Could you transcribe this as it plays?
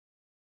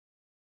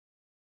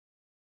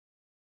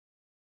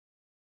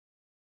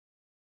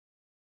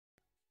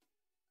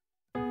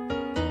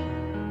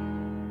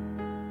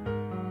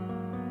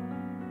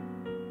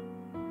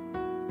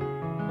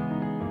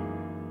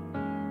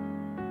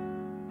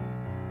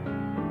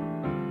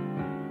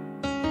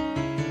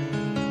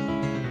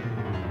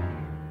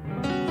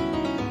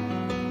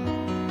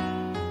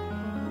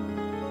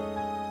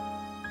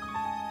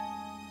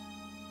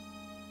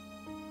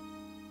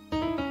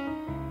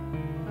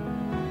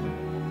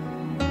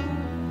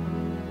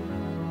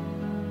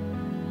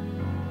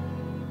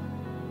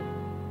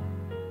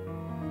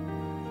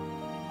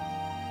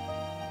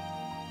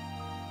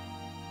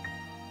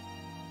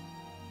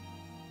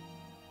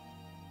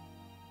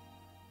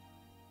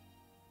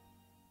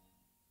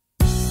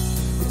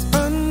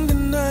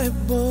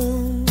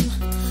undeniable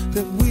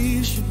that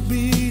we should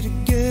be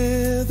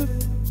together.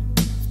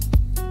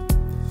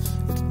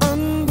 It's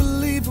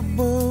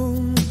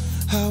unbelievable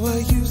how I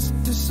used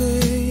to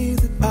say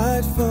that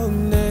I'd fall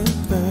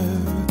never.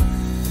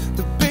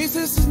 The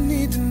basis is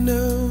need to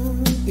know.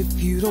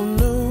 If you don't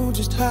know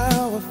just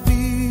how I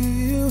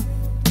feel,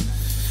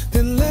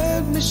 then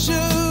let me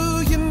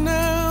show you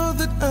now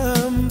that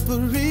I'm for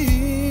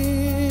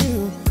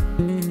real.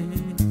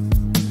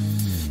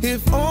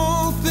 If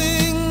all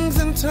things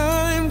in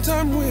time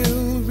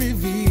will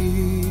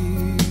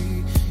reveal.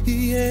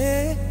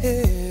 Yeah,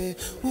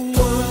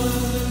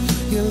 one,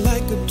 you're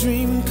like a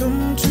dream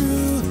come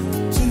true.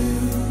 Two,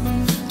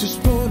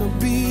 just wanna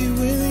be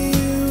with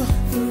you.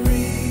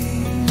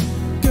 Three,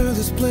 girl,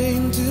 it's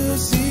plain to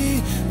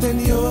see then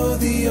you're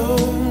the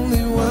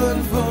only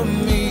one for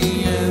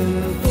me.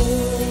 And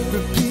four,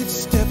 repeat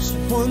steps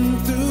 1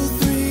 through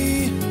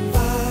 3.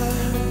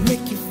 5,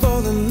 make you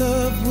fall in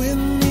love with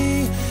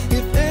me.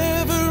 If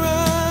ever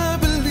I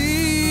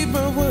believe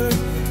my work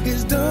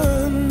is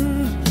done,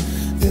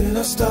 then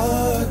I'll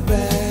start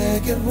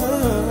back at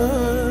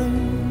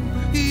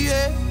 1.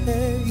 Yeah,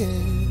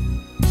 yeah.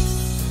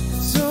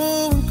 It's so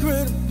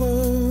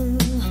incredible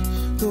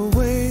the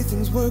way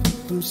things work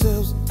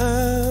themselves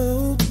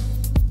out,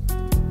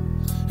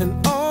 and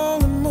all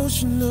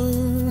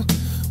emotional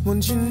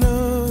once you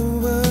know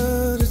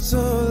what it's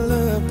all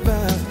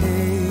about.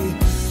 Hey,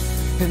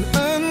 and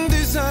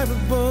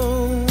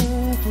undesirable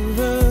for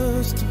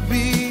us to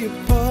be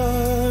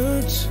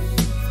apart.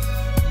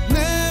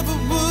 Never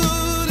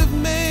would have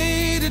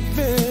made it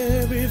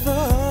very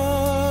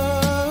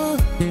far,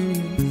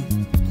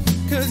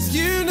 'cause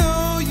you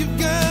know you've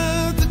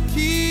got the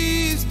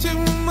keys to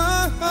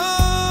my heart.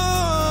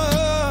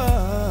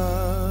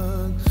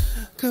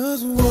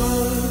 'Cause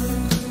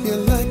one,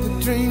 you're like a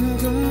dream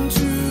come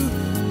true.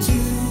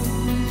 Two,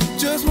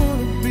 just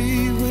wanna be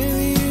with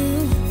you.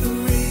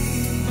 Three,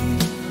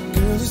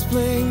 girl, it's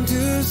plain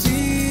to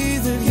see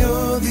that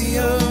you're the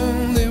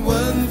only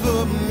one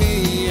for me.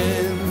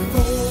 And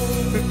four,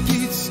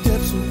 repeat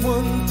steps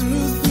 1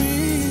 through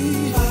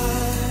 3.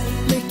 5,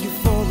 make you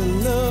fall in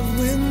love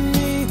with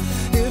me.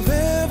 If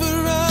ever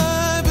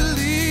I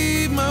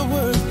believe my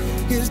work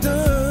is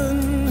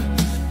done,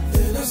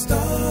 then I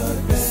start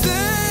back.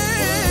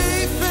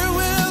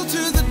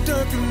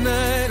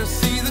 Night, I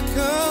see the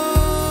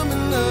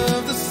coming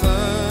of the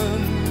sun.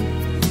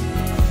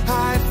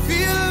 I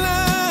feel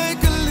like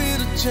a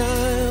little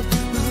child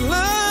whose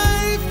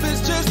life has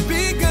just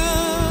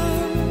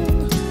begun.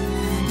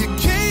 You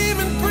came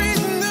and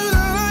breathed new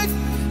life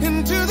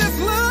into this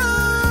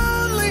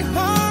lonely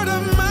heart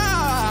of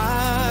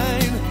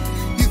mine.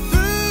 You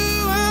threw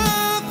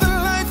out the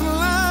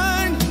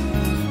lifeline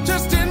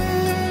just in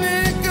the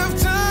nick of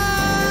time.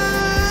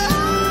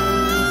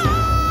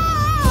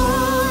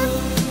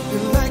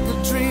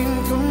 Dream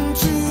come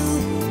true.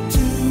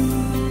 Two,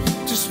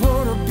 just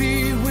wanna be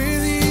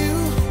with you.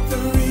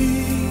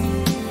 Three,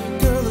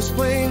 girl, it's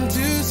plain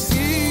to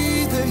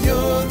see that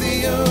you're the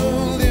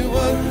only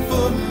one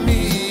for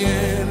me.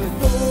 And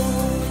four,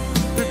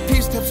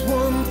 repeat steps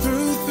 1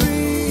 through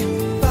 3.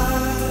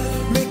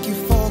 5, make you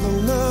fall in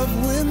love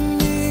with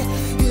me.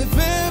 If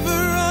ever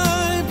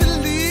I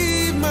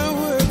believe my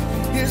work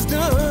is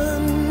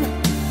done,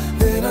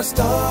 then I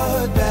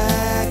start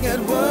back at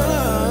 1.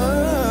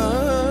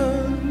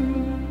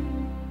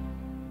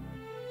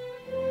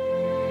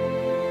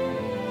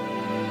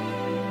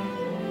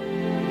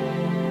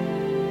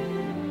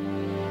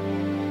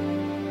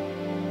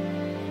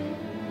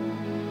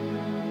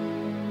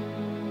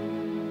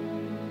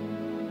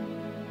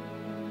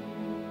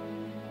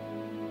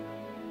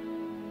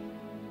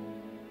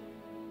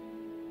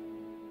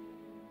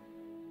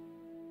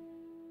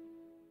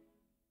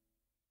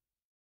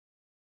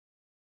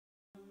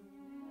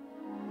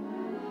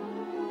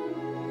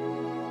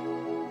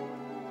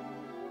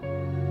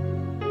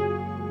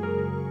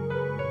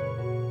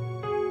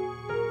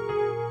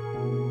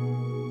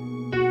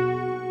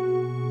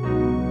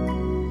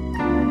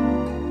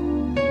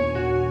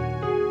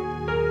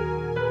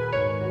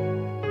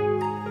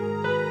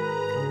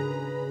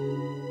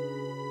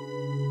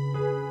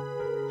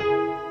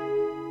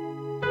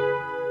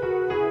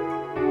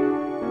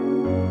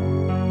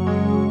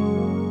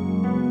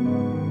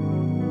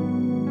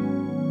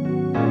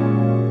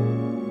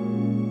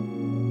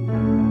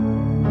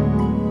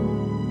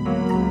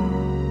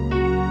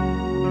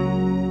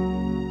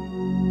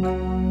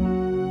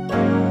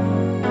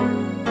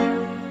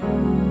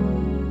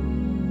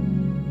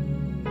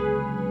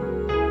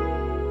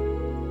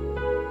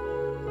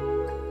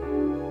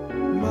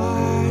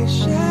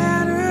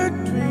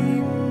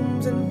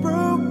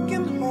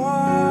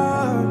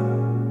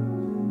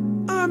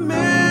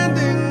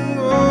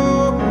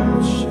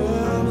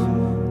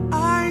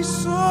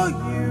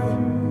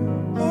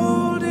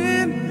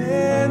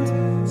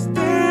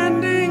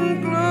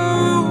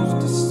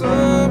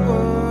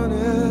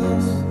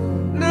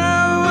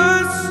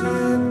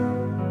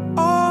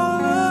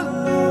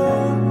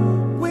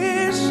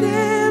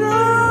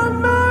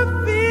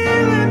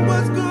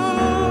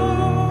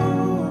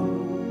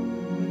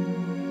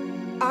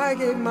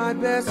 gave my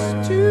best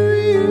to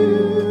you.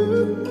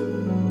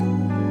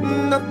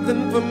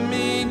 Nothing for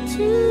me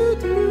to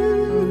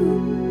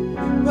do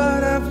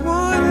but have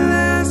one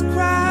last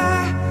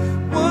cry,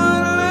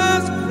 one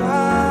last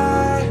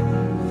cry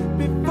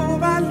before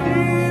I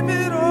leave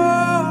it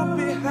all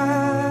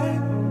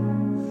behind.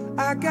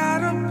 I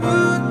gotta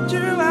put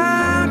you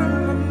out of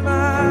my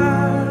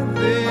mind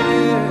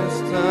this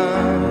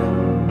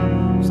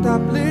time.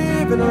 Stop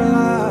living a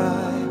lie.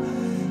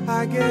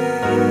 I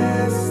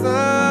guess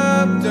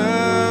I'm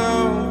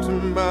down to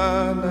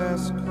my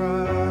last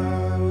cry.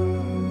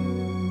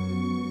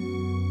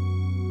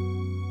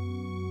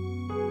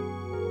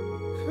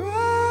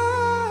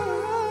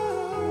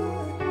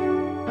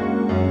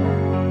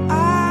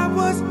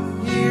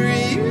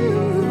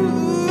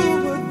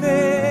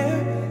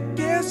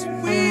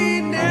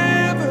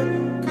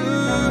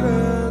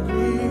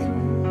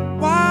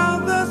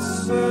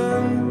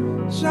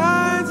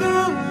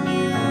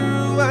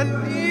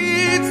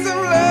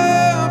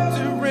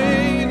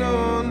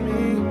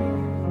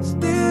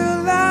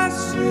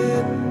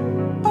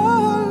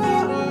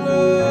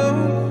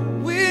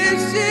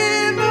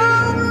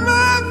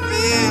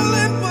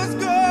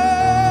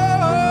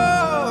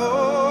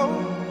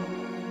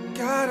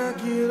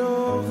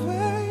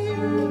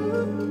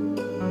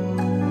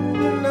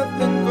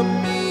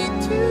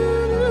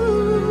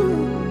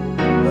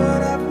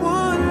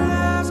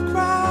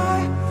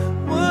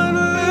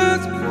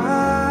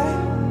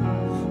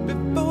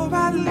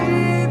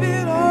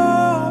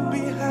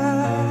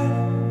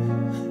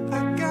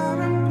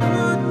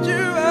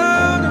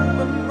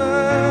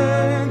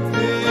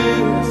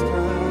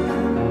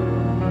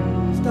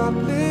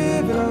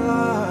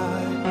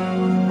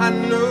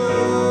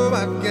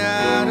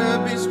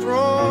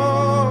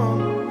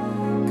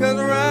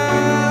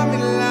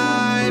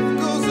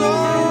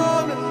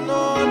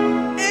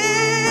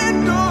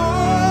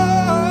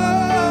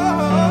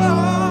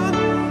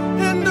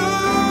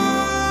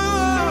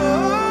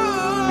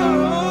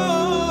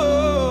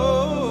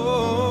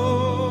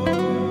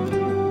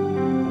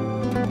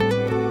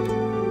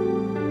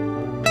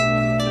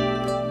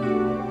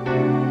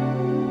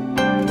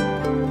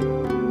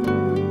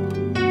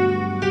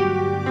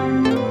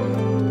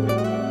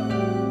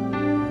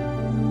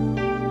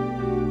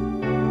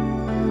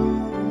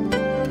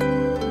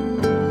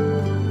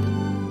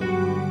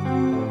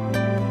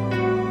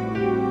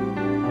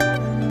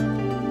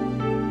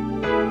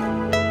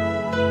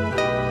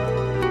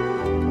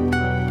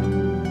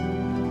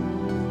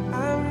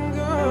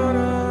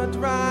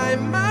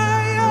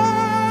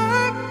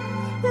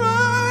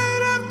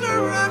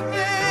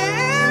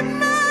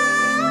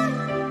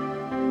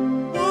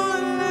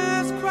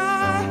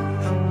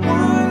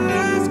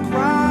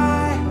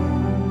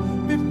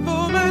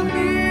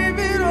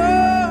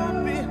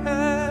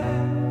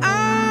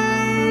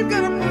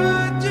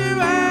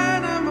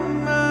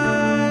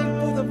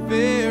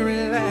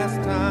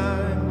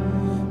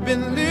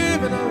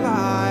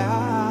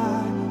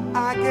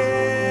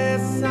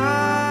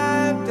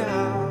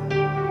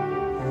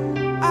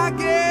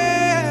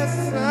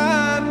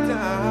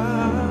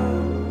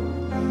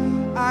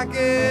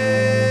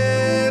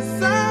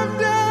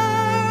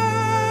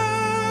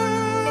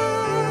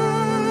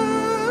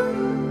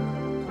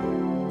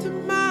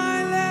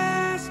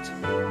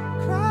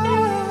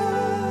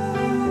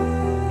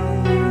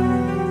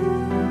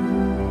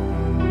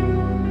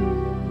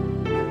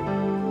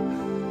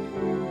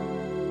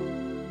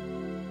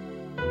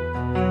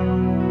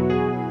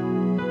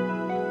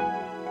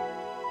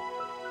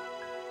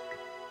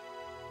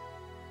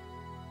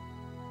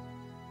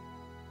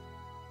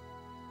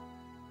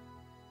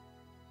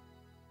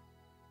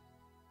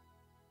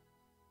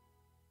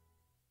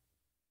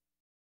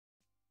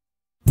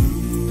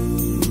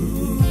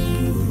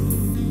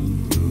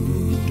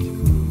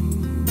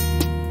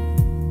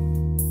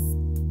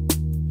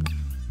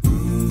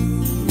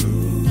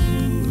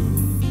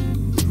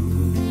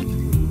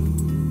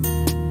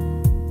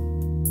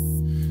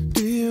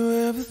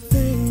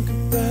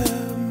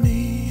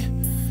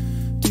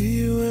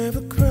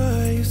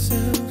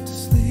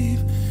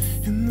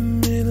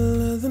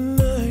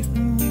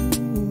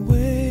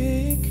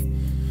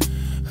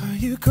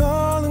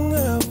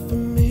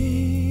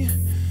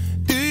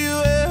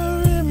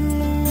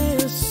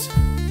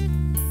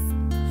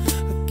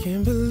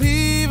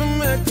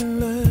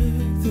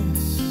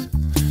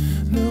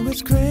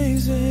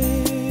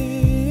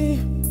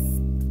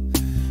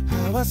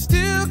 I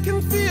still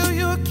can feel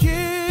your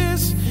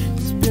kiss.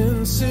 It's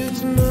been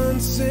 6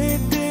 months,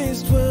 8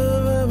 days,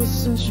 12 hours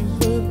since you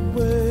went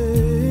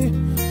away.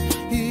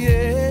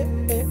 Yeah,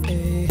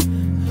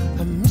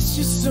 I miss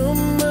you so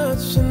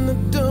much and I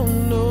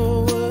don't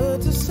know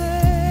what to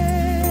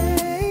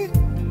say.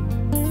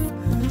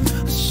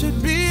 I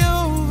should be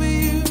over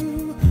you,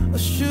 I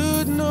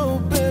should know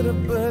better,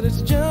 but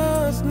it's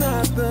just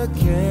not the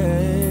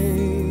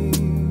case.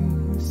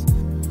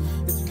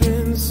 It's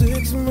been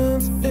 6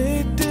 months,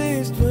 8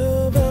 days,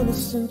 12 hours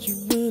since you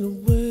went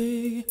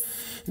away.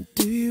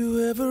 Do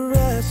you ever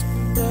ask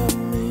about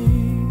me?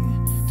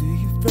 Do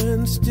your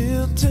friends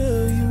still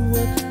tell you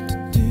what to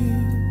do?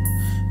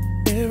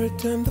 every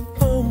time the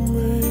phone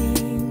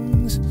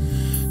rings?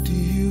 Do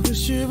you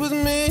wish it was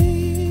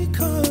me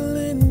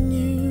calling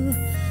you?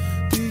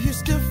 Do you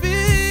still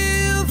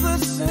feel the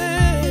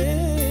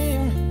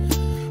same?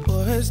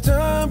 Or has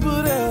time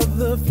put out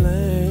the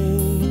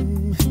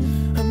flame?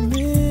 I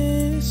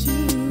miss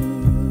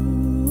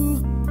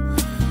you.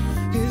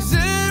 Is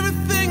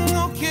everything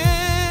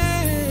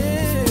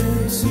okay? It's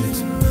been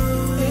 6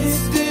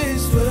 months, 8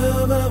 days,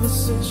 12 hours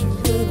since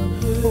you've been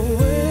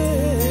away.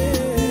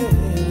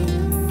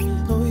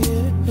 Oh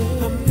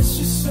yeah, I miss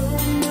you so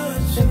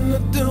much, and I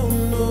don't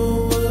know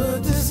what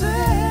to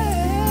say.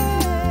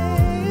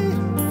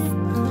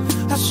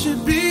 I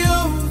should be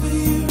over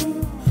you,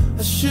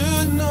 I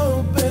should know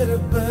better,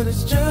 but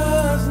it's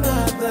just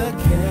not the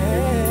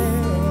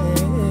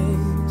case.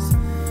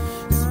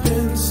 It's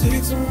been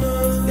 6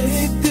 months,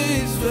 8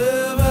 days,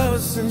 12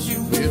 hours since you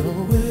went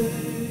away.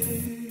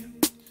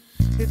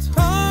 It's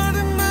hard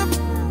enough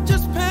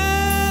just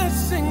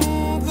passing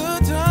the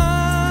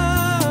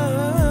time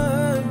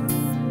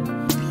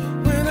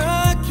when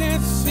I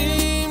can't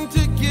seem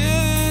to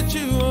get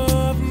you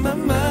off my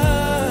mind.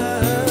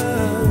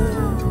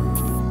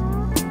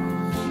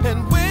 And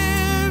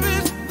where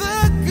is the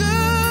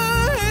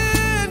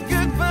good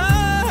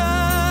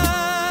goodbye?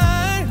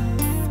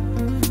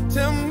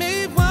 Tell me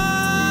why.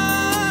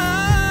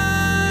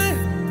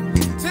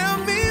 Tell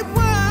me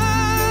why.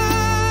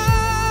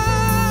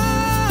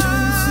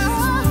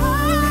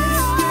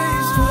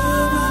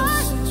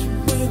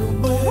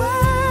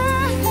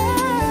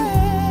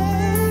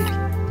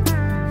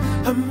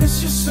 I miss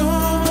you so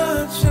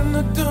much, and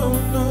I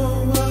don't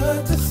know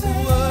what to say.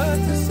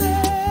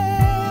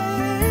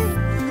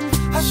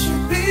 I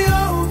should be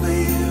over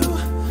you,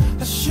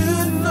 I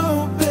should know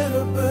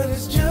better, but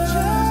it's just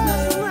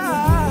not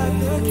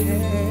the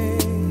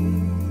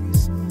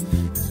case.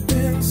 It's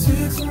been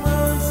 6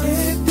 months,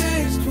 8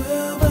 days,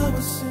 12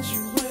 hours since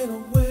you went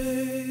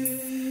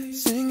away.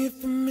 Sing it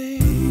for me.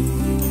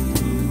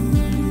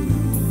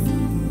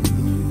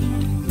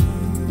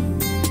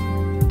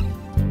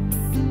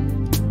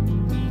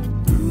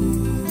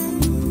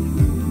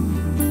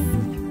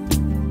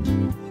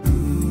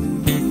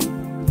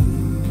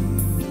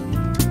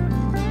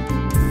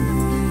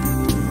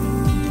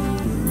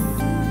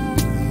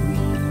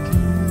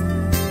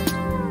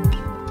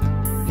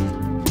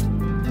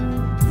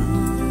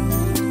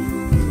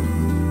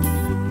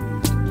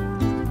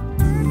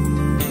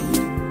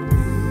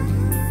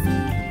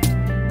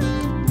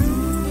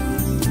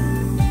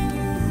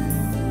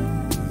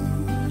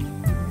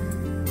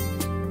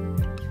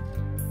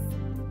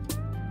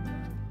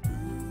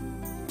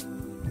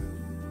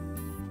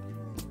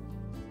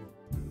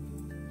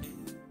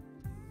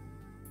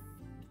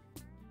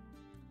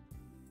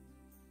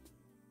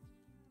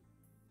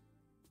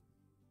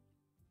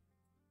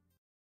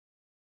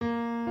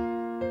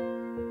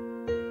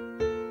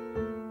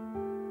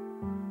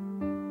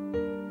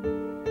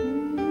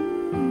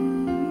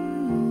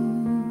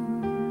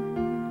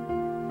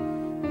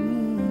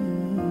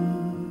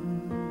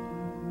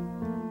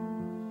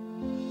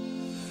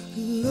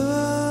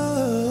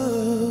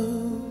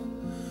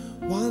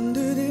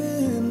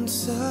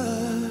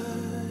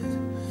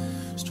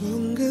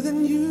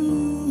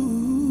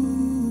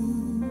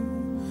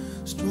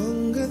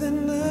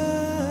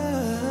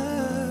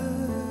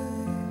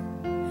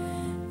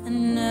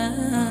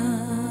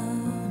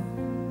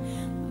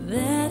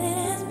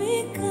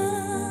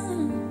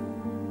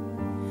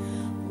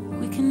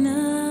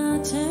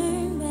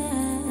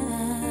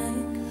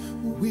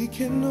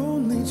 Can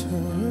only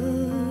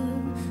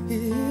turn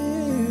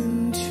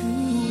into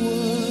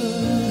one.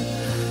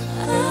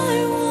 I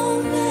will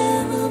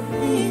never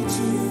be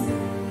too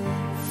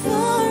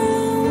far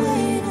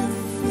away to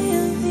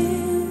feel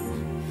you,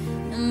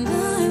 and I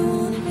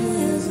won't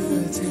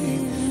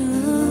hesitate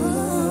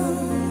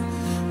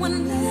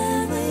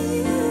whenever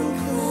you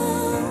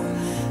come,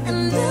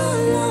 and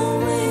I'll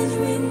always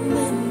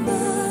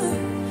remember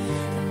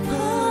the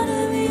part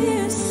of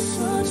you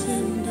so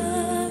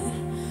tender.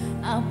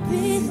 I'll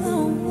be the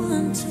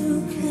one to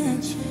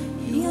catch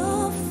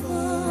your fall.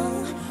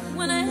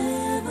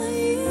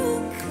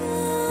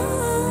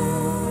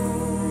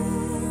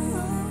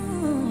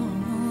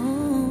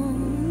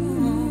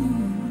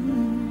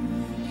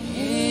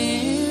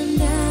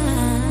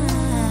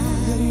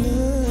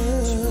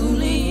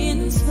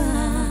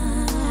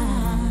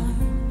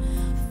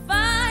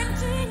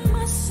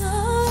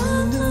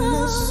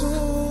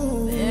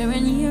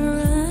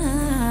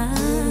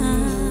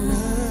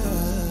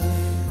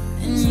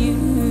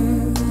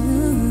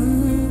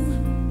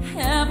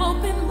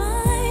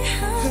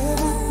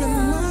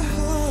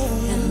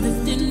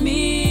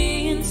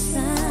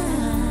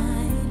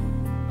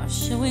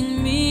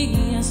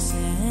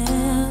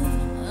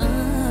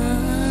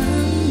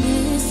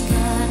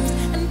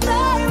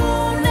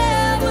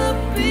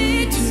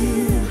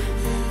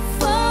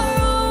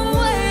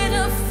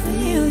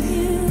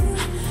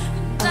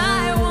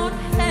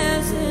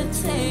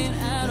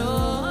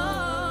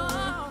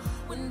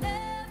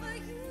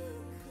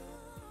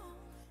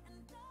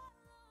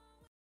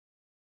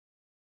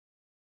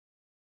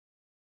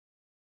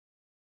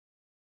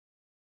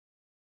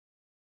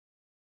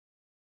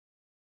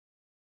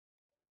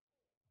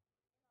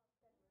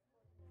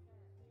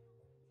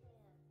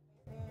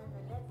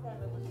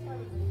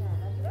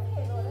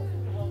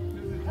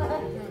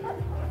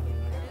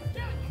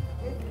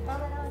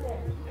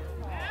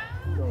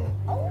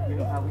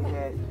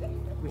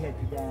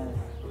 guys,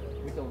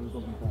 we thought we were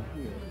gonna be back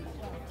here.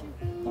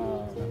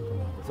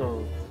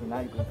 So now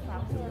you can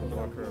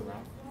Walk her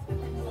around.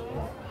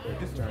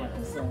 This is my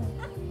concern.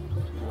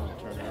 You want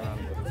to turn it around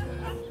and go this way?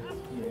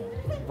 Yeah.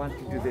 Why don't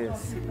you do this?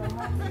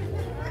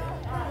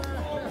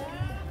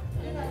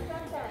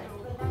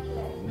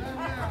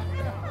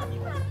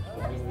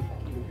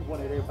 You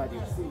wanted everybody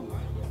to see you.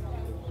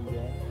 Do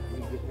that. You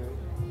get her.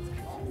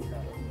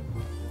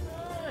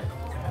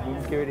 You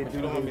can carry it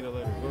You don't want me to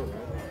let her go,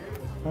 right?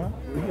 Huh?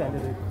 You gotta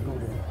let it go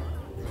there.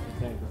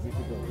 Okay, because we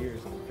could go here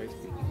so the face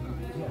people.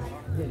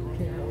 Yeah, you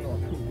can't hold on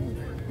too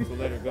deep. So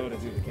let her go to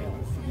do the camera.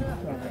 You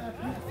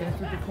finish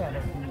with the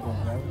camera, then you're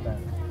gonna grab it back.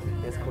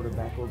 Let's go to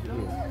back over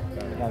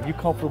here. Now, you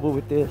comfortable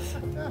with this?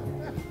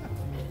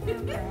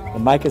 The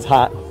mic is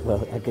hot.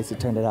 Well, I guess you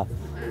turned it off.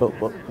 But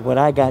what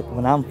I got,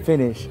 when I'm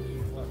finished,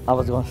 I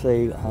was gonna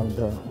say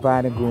the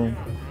bride and groom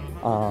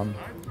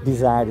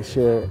desire to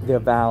share their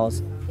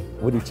vows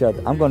with each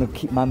other. I'm gonna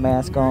keep my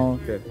mask on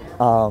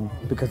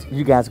because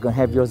you guys are gonna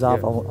have yours off.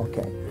 Yeah.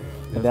 Okay.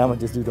 And then I'm gonna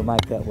just do the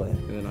mic that way.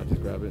 And then I'll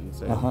just grab it and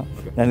say, Okay.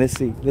 okay. Now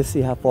let's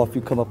see how far if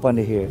you come up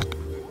under here.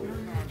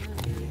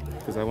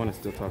 Because I want to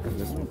still talk on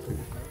this one too.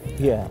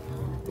 Yeah,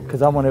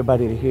 because I want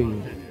everybody to hear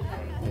you.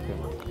 Okay.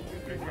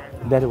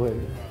 That way,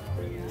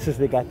 since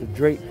they got the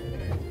drape,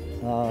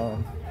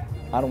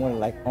 I don't want to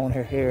like on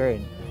her hair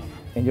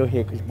and your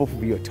hair because both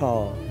of you are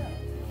tall.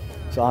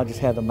 So I'll just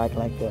have the mic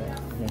like that.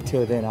 And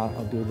until then,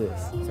 I'll do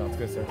this. Sounds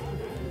good, sir.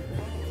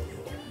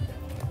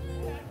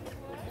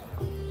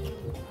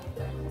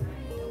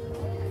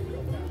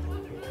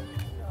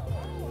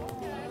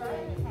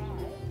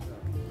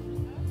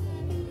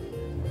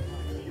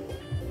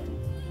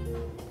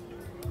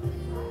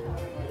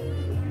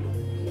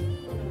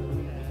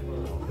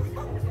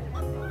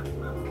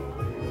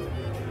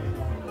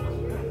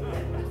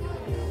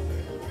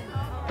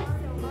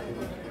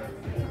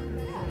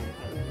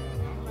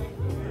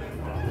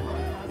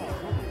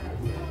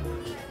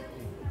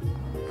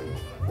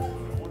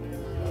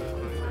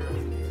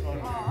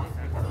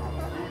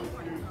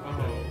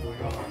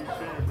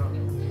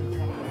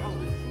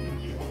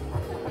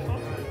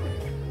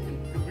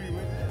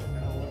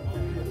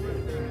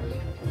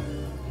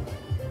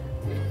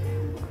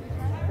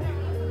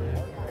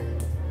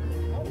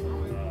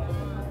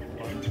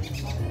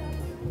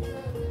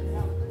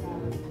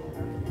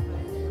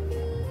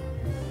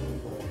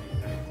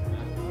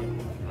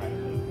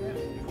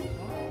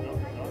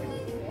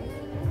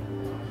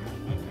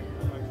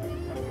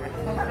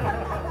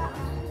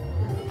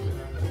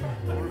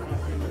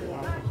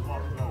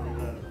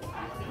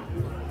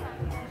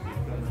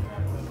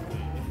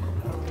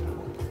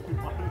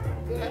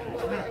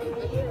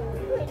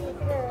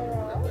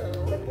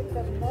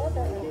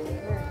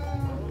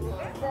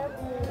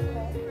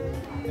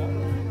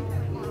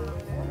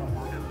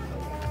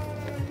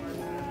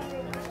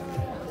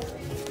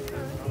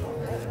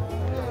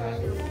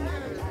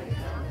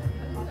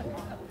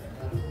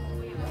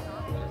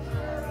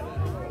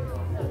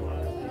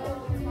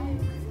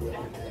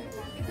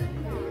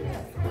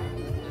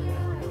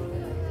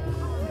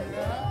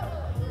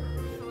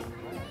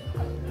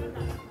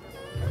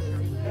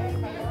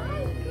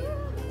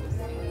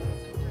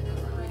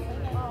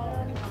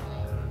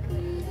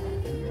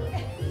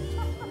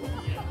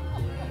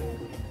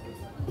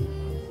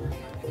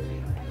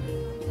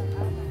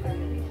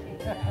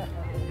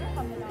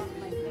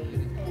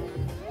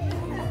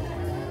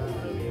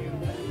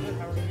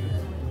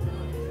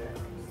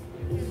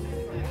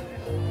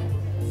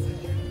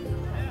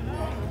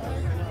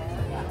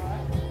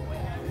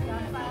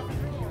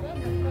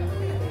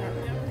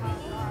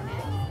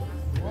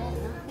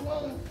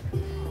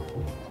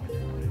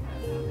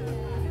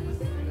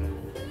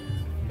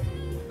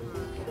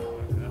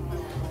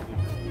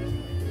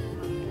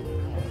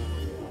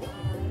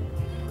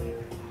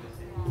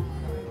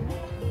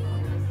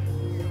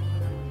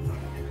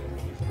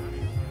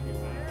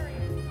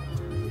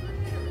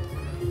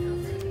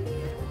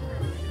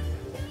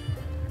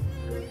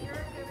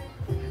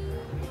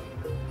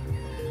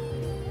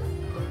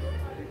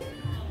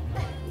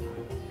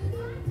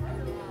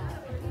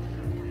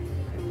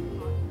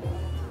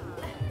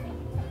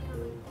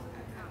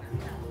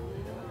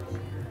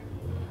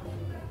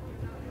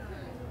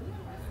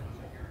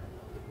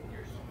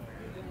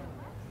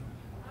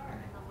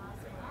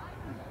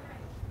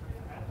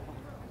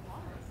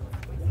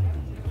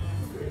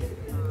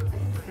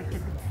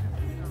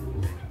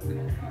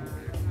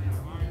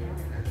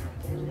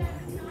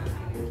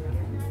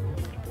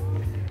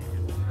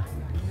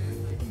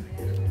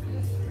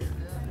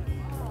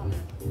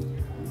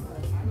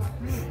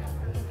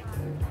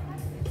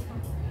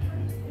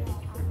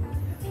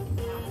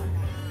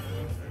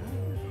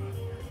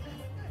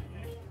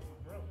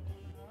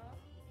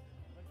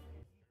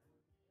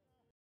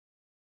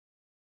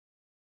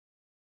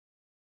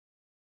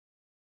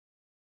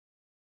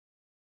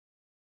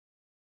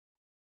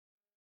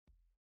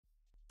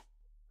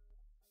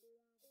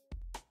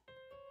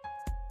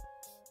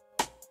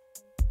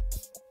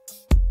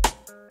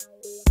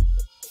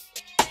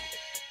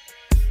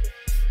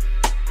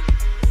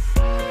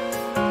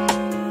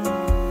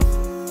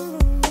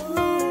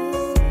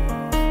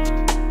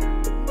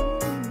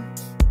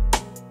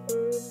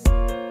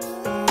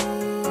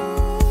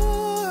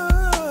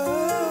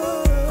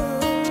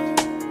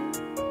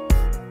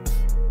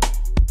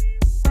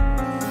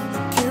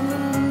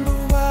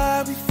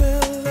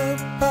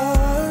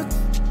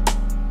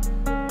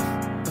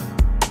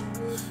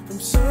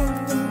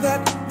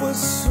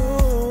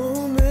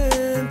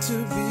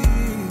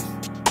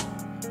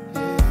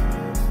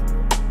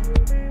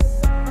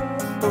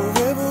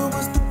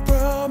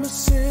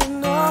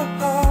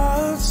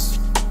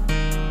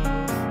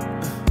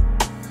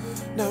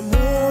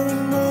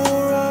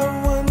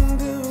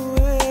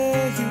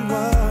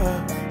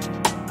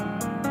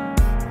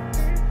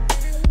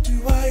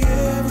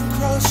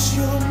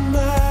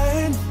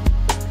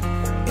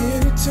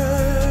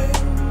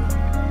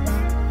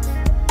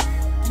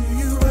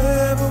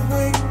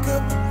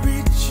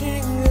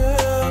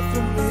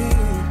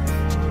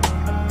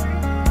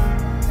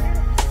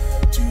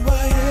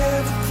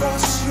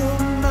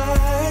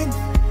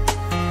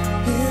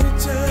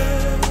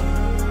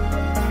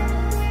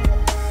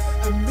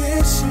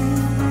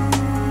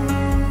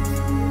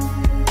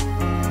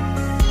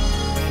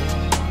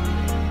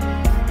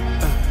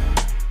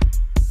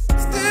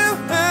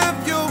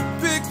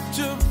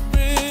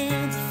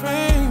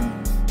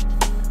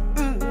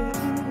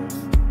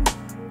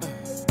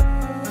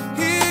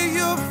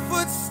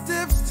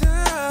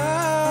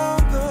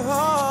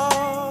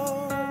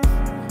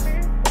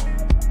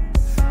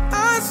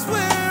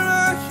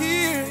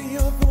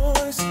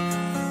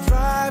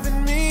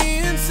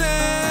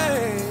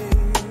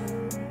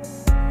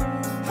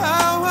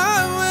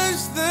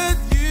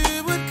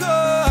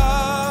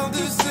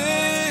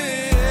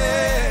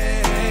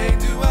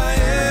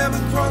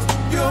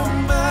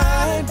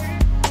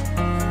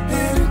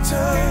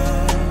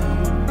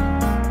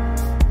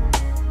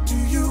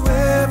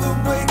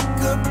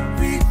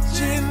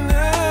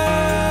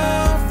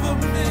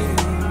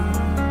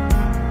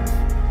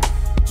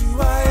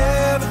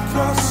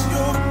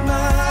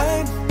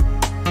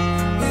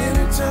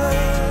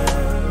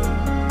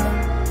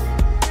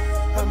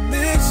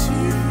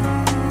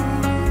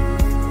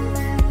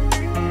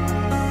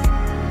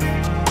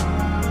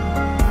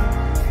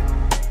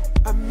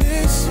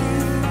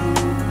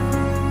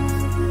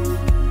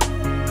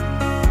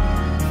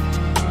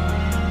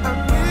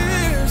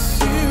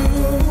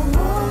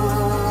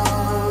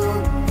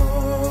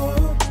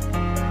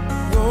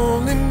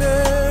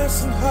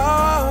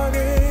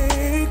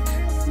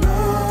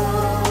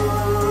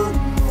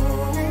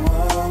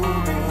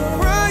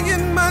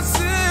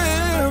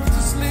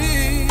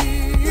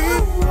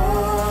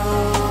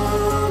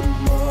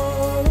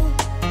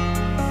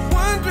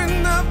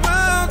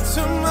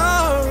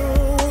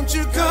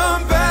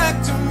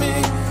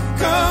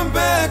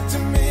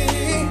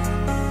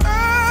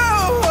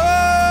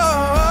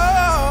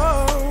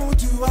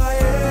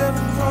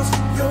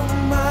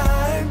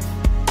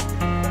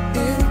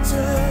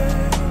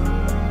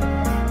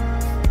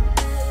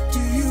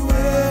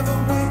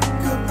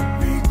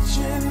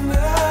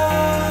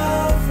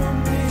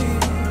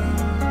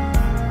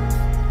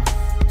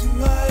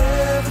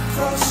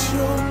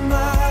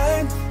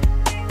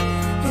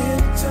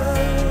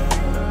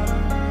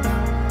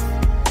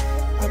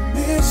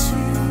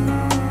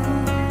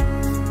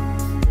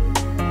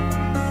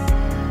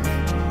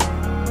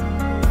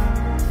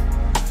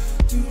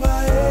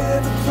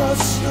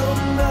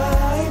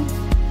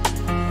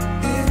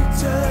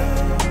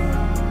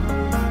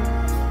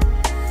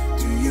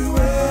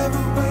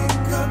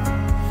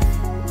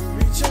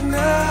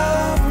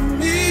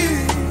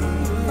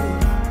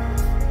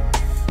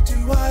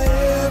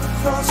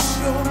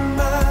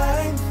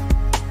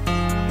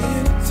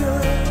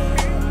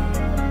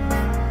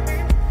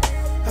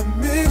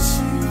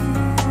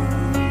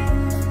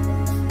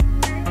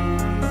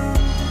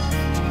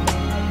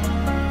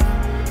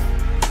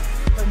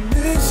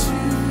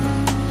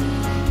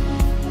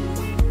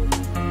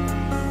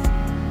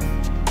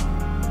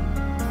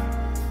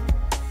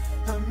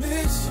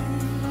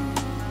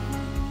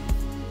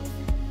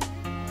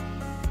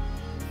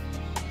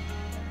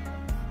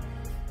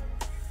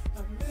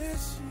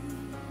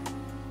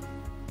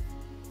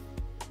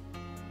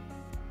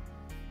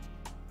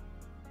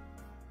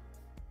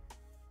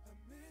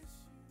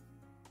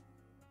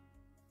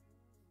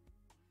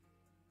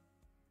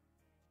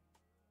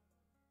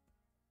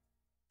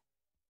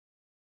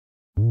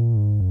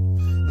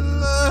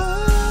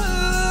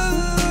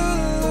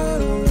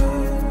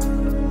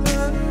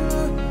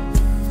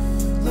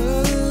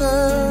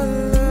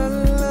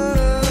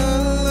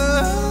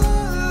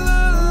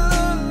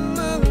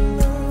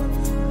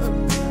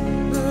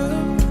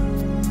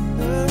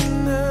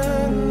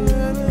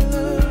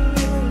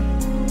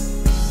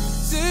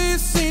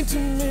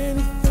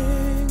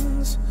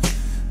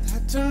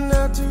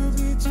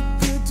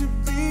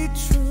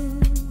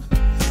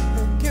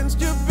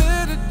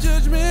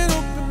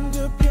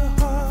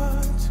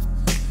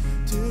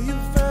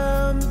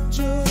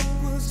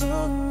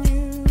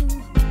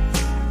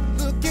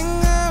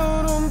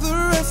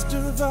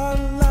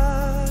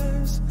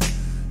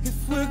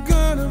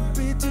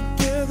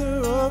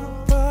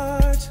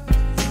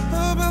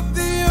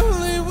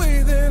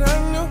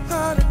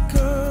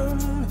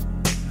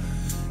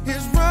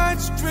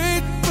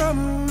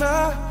 from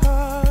my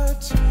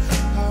heart.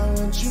 I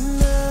want you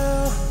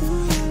now.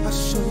 I'll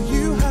show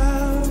you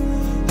how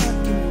I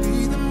can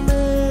be the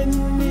man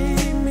you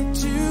need me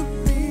to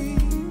be.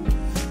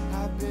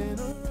 I've been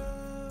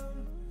around,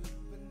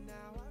 but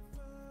now I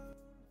found.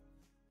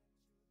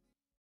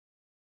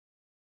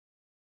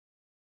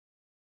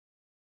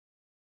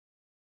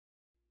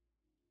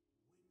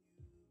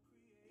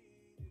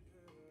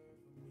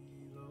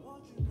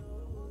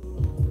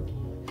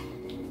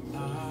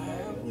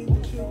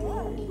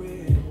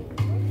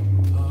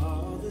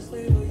 All this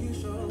labor you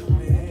showed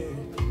me.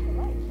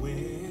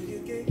 When you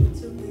gave it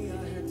to me, I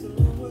had to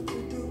learn what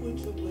to do with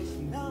your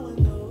blessing. Now I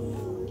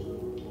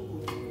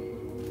know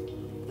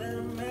that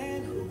a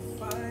man who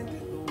finds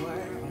the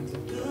wife finds a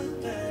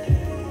good thing.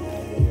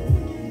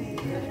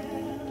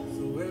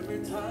 So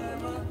every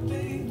time I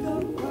think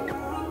of her,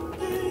 I'm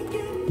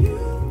thinking you.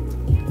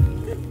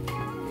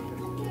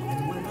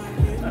 And when I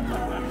get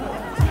my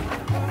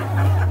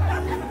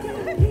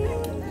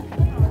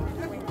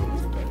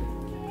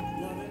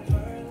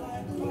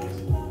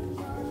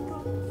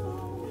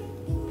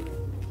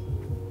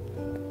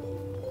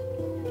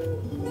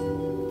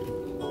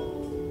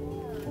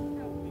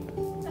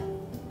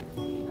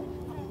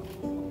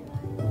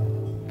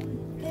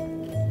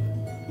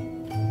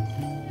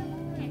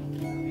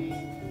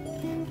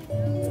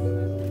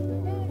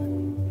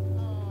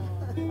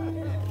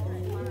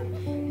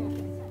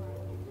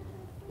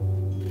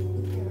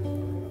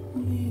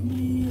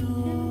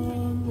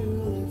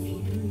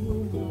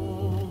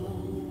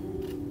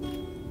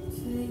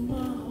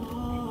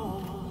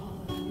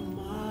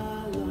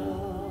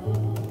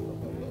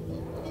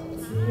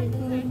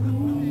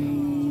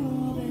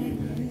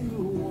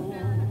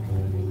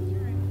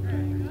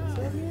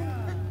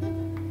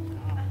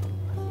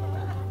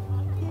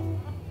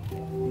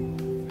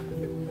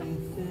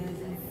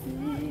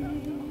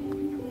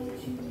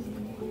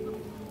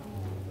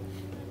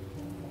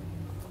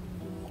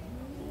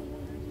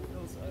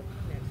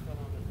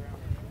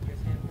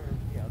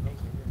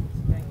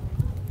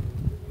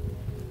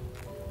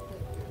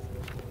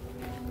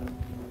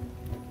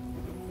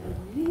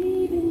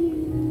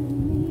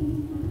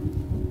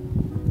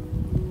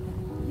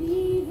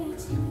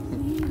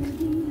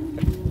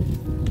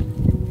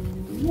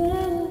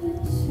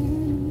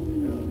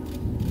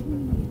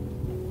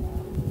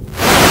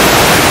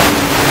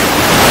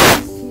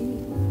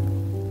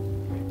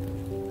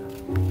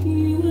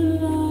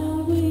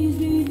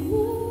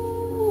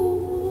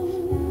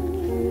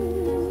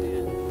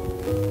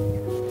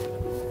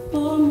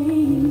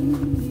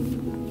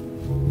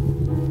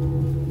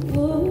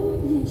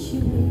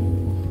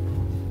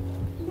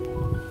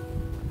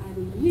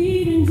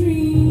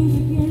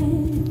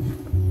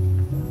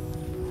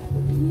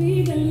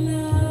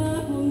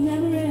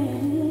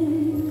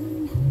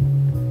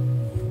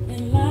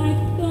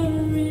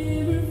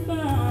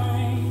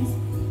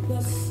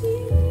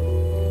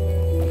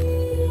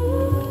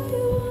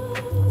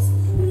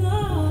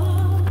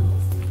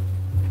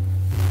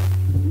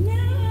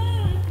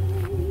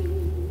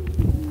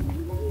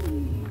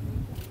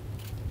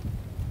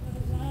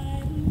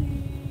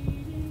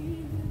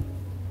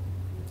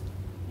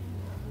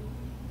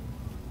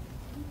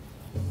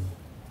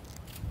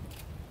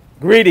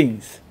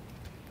Greetings.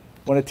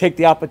 I want to take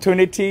the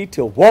opportunity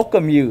to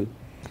welcome you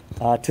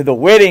to the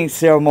wedding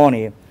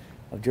ceremony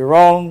of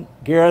Jerome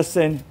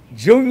Garrison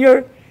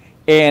Jr.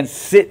 and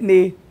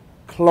Sydney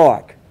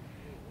Clark.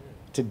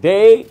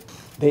 Today,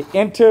 they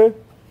enter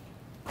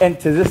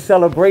into this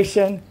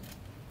celebration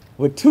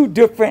with two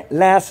different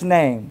last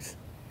names.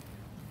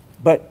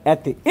 But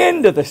at the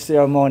end of the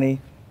ceremony,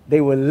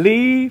 they will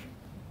leave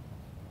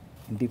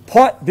and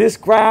depart this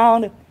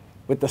ground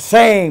with the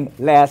same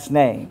last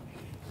name.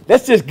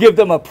 Let's just give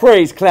them a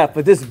praise clap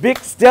for this big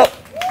step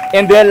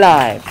in their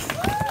lives.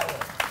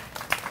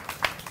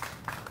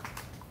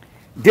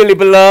 Dearly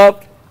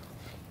beloved,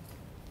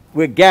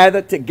 we're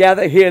gathered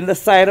together here in the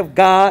sight of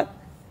God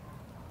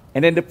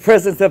and in the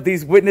presence of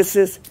these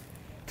witnesses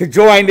to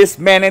join this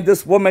man and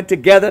this woman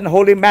together in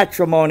holy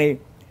matrimony,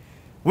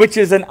 which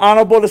is an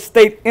honorable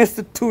estate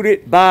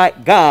instituted by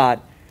God,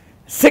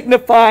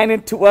 signifying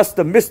unto us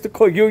the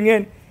mystical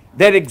union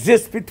that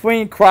exists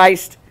between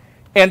Christ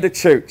and the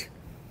church.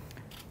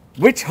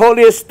 Which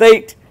holy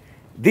estate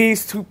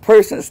these two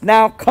persons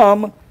now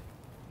come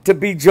to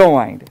be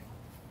joined.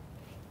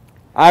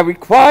 I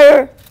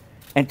require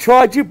and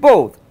charge you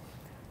both,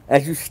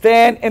 as you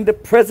stand in the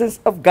presence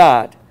of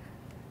God,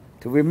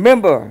 to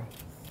remember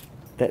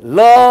that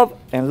love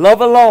and love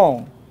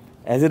alone,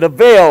 as it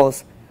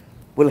avails,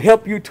 will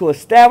help you to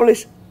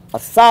establish a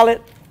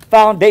solid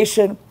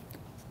foundation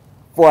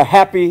for a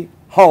happy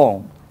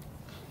home.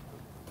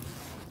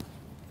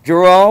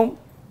 Jerome,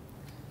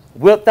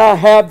 wilt thou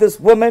have this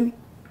woman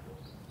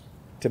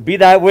to be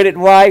thy wedded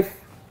wife,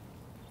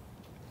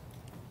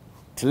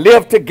 to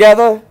live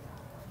together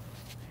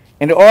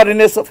in the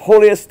ordinance of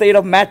holy estate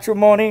of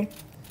matrimony?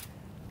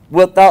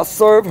 Wilt thou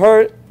serve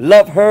her,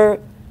 love her,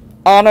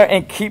 honor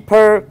and keep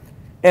her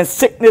in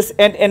sickness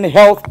and in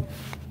health,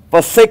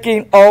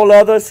 forsaking all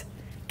others?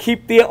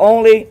 Keep thee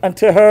only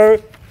unto her,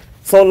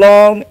 so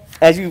long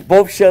as you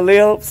both shall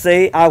live,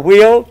 say, I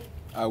will.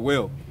 I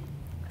will.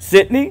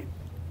 Sydney,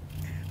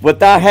 wilt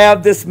thou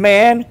have this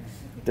man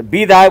to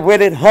be thy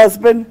wedded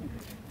husband,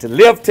 to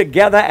live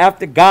together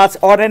after God's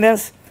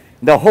ordinance,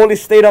 the holy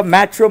state of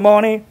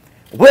matrimony?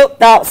 Wilt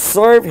thou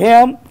serve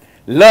him,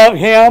 love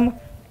him,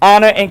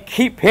 honor and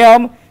keep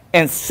him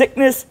in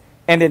sickness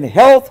and in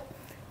health,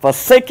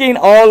 forsaking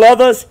all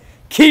others?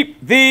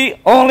 Keep thee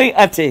only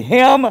unto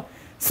him,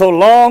 so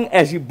long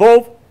as you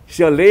both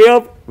shall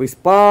live.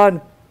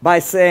 Respond by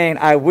saying,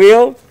 I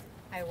will.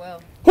 I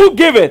will. Who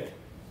giveth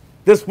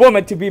this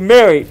woman to be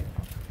married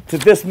to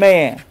this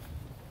man?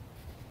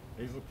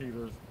 Hazel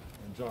Peters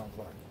and John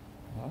Clark.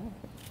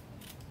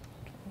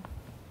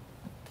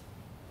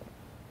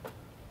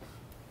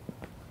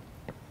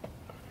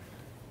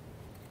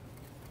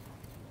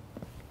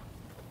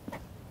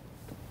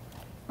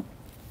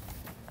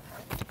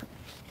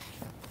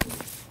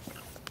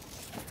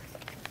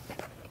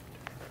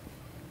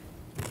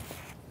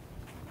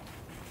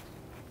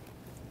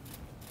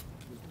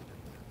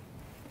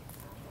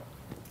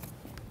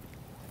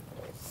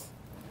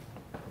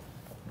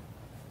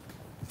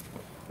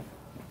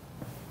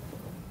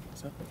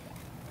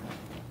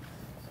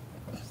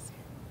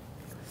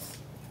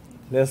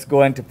 Let's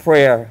go into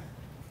prayer.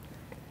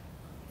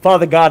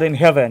 Father God in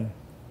heaven,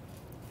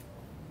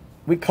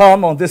 we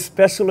come on this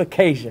special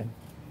occasion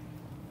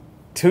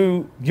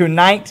to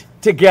unite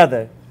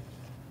together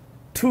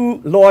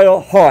two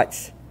loyal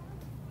hearts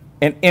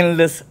in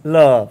endless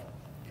love.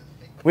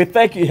 We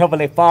thank you,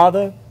 Heavenly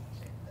Father,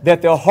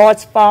 that their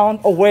hearts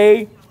found a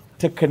way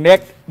to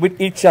connect with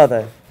each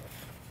other.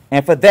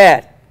 And for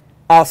that,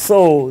 our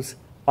souls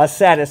are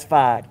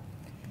satisfied.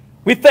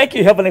 We thank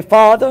you, Heavenly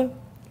Father,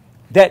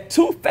 that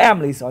two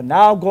families are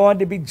now going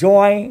to be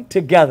joined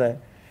together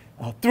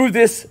through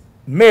this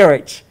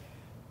marriage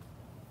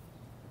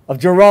of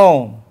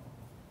Jerome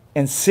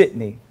and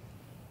Sydney.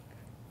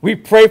 We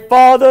pray,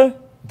 Father,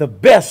 the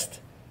best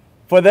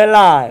for their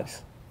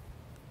lives.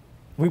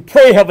 We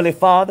pray, Heavenly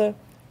Father,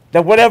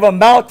 that whatever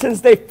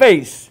mountains they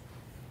face,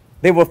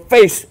 they will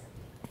face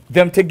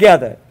them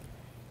together.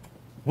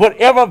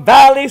 Whatever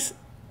valleys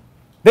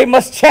they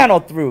must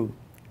channel through,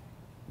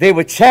 they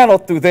will channel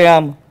through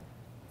them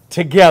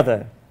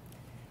together.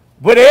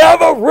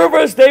 Whatever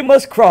rivers they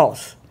must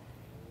cross,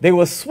 they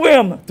will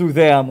swim through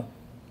them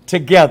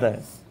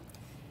together.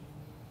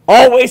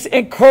 Always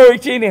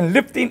encouraging and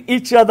lifting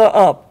each other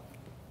up.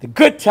 The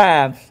good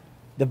times,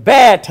 the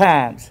bad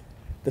times,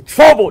 the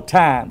troubled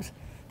times,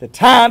 the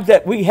times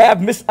that we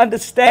have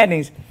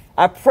misunderstandings.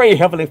 I pray,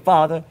 Heavenly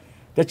Father,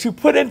 that you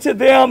put into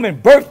them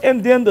and birth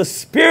in them the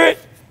spirit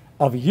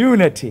of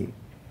unity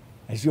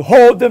as you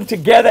hold them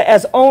together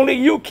as only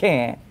you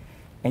can.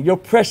 In your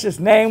precious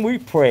name we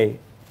pray.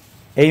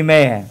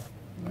 Amen.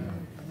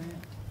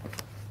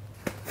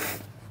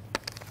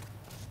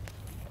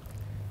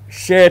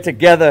 Share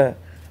together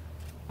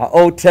our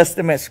Old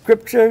Testament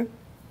scripture,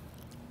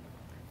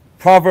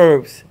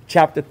 Proverbs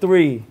chapter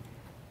 3,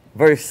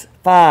 verse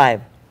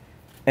 5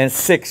 and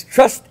 6.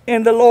 Trust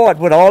in the Lord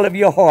with all of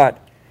your heart.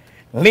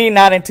 Lean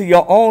not into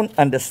your own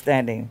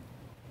understanding.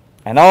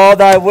 In all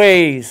thy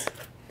ways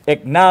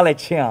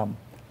acknowledge him,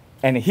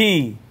 and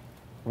he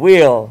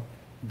will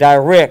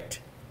direct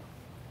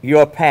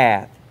your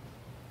path.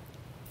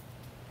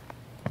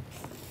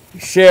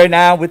 Share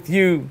now with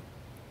you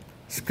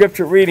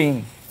scripture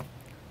reading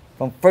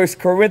from 1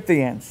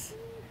 Corinthians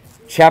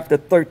chapter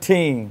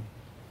 13.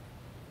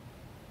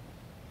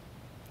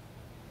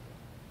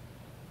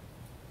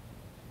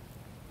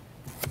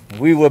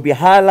 We will be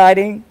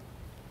highlighting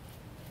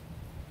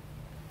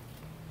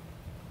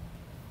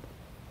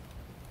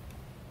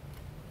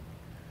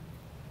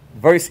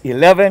verse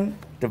 11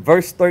 to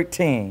verse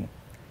 13.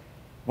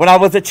 When I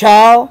was a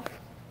child,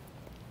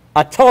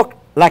 I talked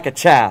like a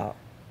child.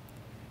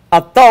 I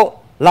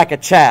thought like a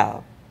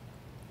child.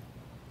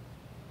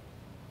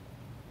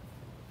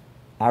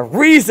 I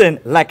reasoned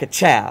like a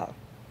child.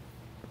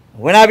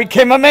 When I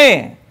became a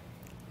man,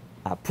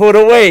 I put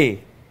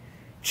away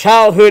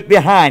childhood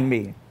behind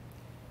me.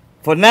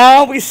 For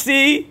now we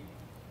see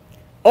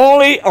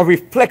only a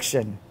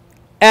reflection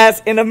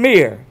as in a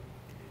mirror.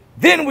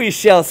 Then we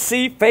shall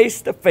see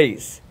face to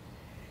face.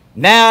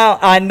 Now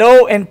I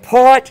know in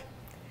part,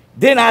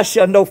 then I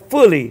shall know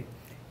fully,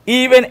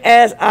 even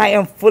as I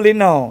am fully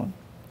known.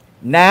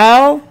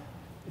 Now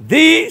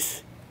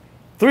these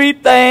three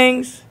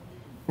things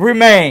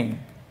remain: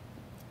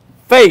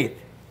 faith,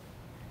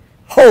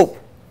 hope,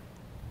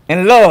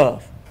 and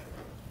love.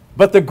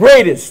 But the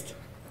greatest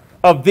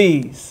of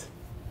these,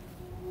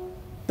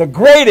 the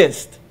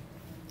greatest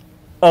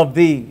of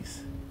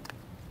these,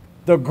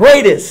 the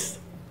greatest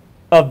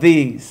of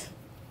these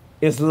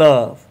is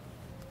love.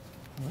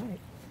 Right.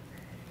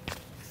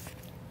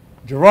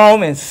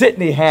 Jerome and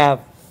Sydney have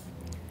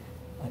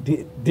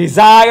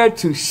desired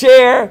to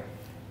share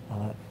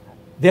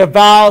their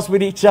vows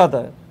with each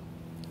other.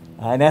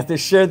 And as they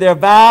share their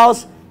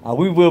vows,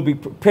 we will be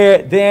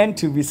prepared then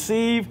to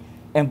receive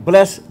and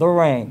bless the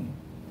ring.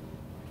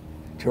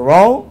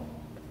 Jerome?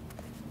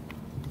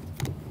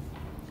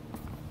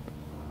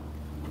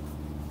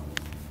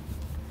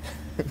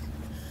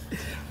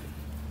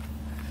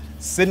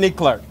 Sydney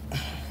Clark,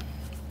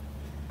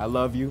 I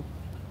love you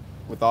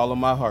with all of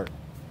my heart.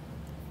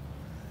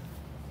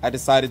 I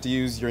decided to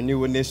use your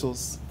new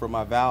initials for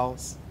my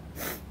vows,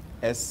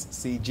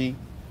 SCG.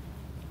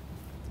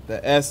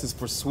 The S is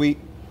for sweet,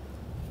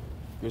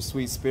 your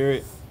sweet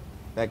spirit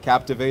that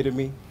captivated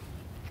me,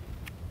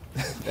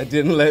 that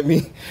didn't let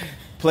me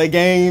play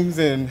games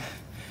and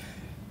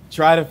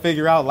try to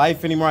figure out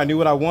life anymore. I knew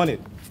what I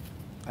wanted.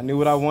 I knew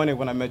what I wanted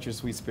when I met your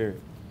sweet spirit.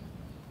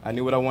 I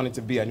knew what I wanted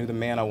to be. I knew the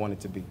man I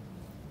wanted to be.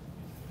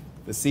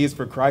 The C is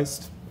for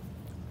Christ,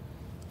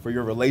 for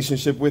your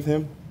relationship with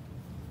him,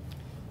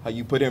 how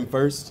you put him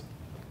first.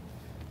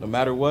 No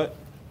matter what,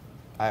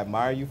 I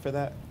admire you for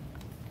that.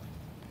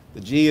 The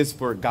G is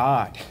for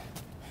God,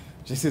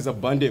 just his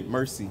abundant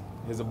mercy,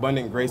 his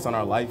abundant grace on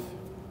our life.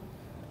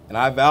 And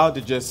I vowed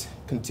to just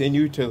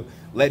continue to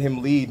let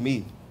him lead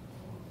me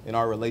in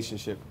our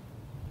relationship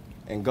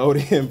and go to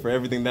him for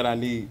everything that I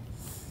need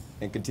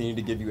and continue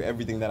to give you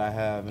everything that I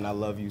have, and I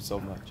love you so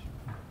much.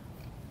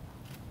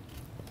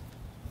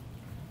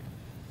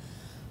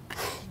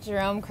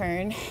 Jerome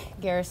Kern,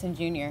 Garrison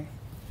Jr.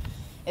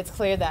 It's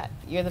clear that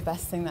you're the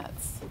best thing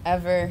that's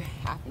ever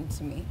happened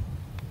to me.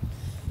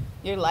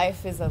 Your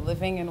life is a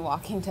living and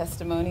walking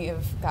testimony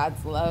of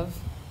God's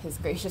love, his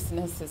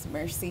graciousness, his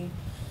mercy,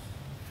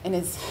 and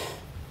his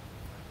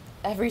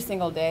every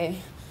single day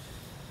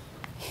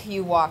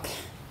you walk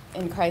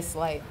in Christ's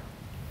light.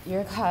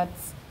 You're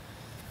God's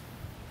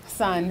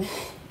son,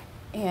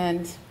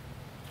 and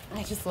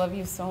I just love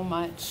you so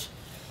much.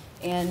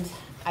 And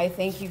I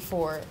thank you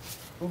for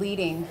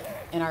leading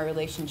in our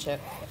relationship.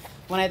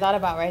 When I thought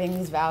about writing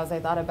these vows, I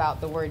thought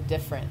about the word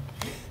different.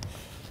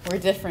 We're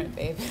different,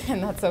 babe,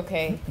 and that's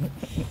okay.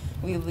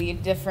 We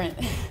lead different,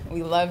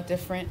 we love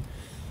different,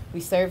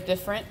 we serve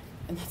different,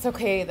 and that's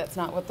okay. That's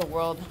not what the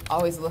world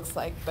always looks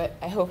like, but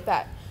I hope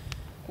that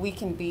we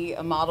can be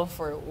a model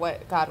for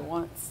what God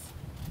wants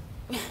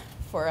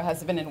for a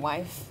husband and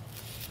wife,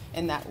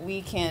 and that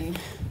we can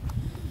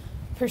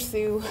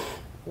pursue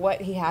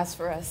what he has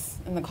for us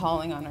and the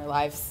calling on our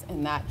lives,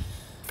 and that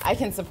I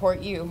can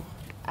support you.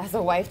 As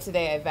a wife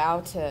today, I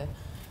vow to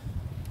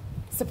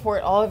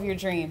support all of your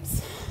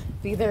dreams,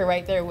 be there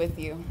right there with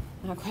you,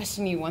 not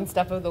question you one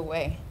step of the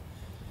way.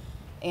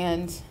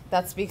 And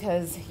that's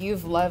because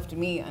you've loved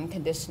me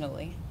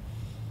unconditionally.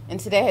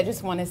 And today I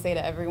just want to say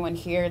to everyone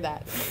here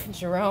that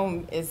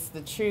Jerome is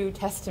the true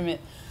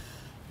testament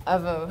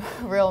of a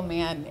real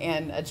man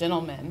and a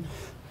gentleman.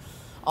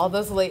 All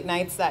those late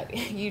nights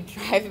that you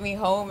drive me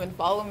home and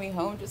follow me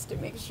home just to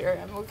make sure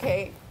I'm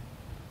okay.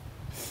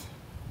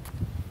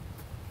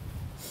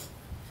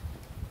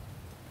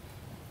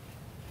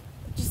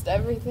 Just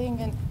everything,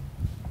 and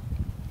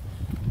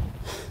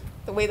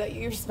the way that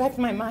you respect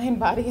my mind,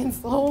 body, and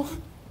soul,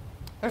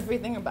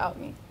 everything about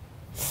me.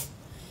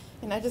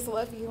 And I just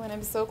love you, and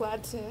I'm so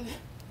glad to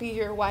be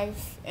your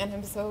wife, and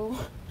I'm so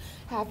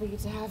happy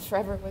to have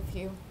forever with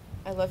you.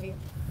 I love you.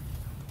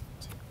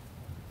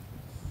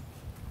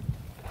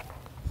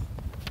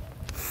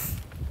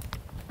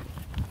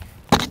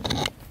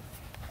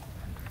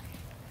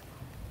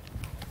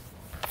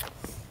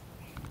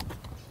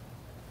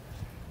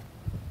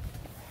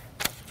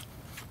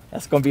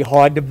 That's going to be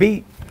hard to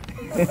beat.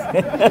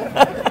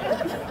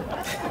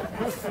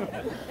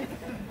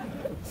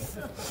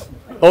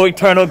 O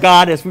eternal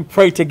God, as we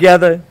pray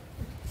together,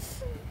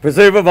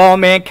 preserver of all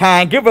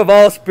mankind, giver of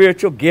all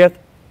spiritual gift,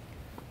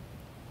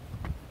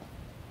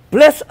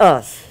 bless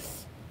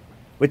us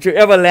with your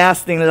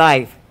everlasting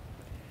life.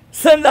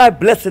 Send thy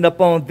blessing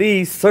upon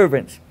these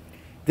servants,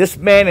 this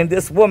man and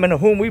this woman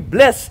whom we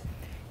bless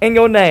in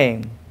your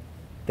name,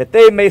 that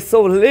they may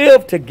so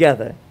live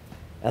together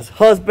as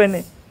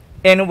husband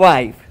and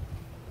wife,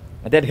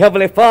 and that,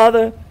 Heavenly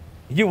Father,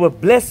 you will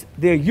bless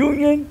their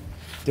union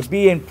to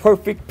be in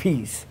perfect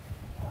peace.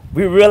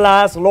 We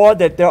realize, Lord,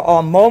 that there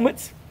are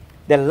moments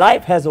that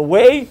life has a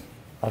way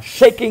of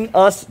shaking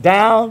us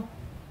down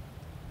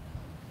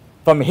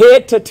from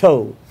head to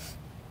toe.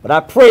 But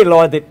I pray,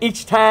 Lord, that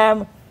each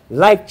time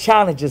life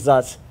challenges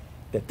us,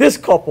 that this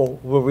couple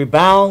will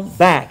rebound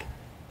back,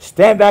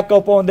 stand back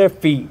up on their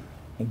feet,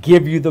 and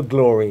give you the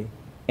glory.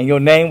 In your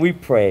name we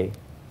pray.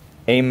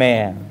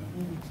 Amen.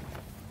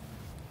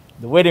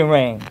 The wedding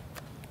ring.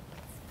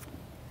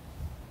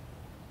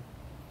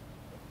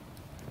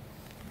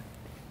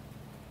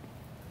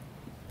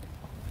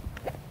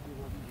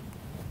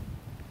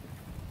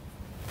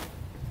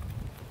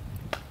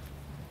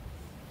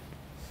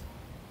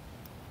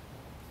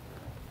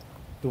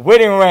 The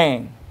wedding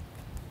ring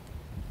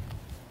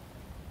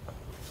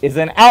is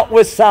an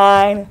outward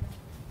sign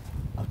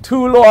of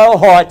two loyal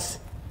hearts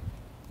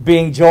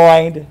being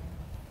joined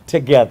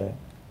together.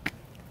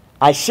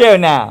 I share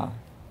now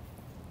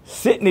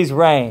Sydney's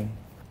ring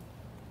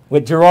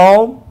with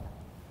Jerome.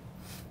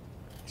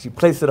 She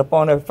placed it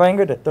upon her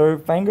finger, the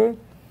third finger,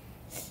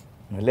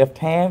 in her left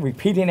hand,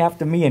 repeating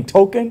after me in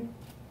token,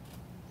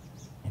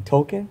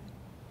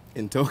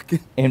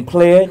 in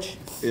pledge,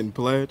 and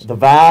pledge the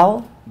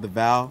vow the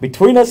vow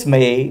between us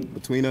made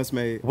between us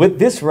made with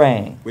this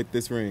ring. with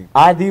this ring.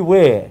 I thee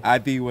wed. I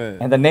thee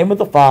wed. In the name of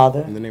the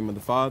Father, In the name of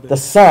the Father, the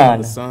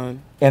Son, the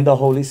Son, and the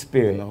Holy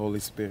Spirit. and the Holy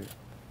Spirit.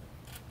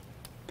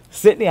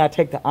 Sydney, I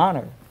take the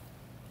honor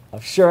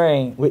of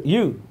sharing with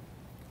you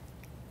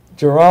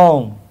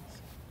Jerome's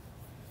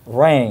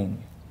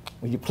ring.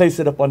 When you place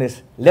it up on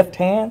his left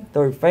hand,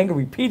 third finger,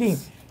 repeating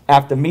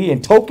after me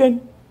in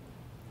token,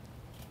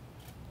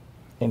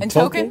 In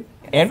token?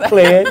 and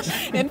pledge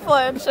In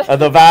pledge of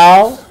the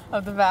vow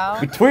of the vow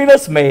between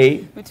us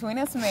made between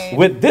us made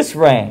with this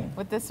ring.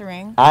 with this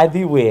ring, I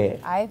thee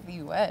wed. I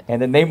thee wed. In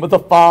the name of the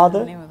In the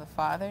Father, name of the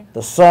Father,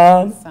 the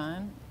Son,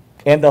 Son,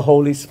 and the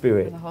Holy and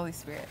Spirit. the Holy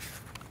Spirit.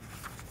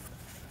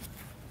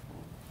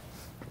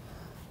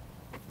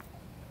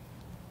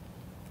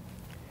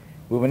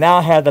 We will now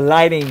have the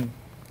lighting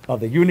of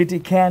the unity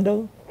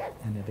candle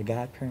and the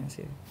godparents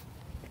here.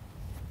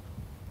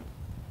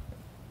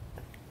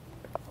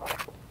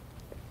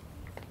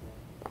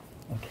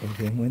 Okay,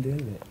 then when they're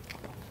lit.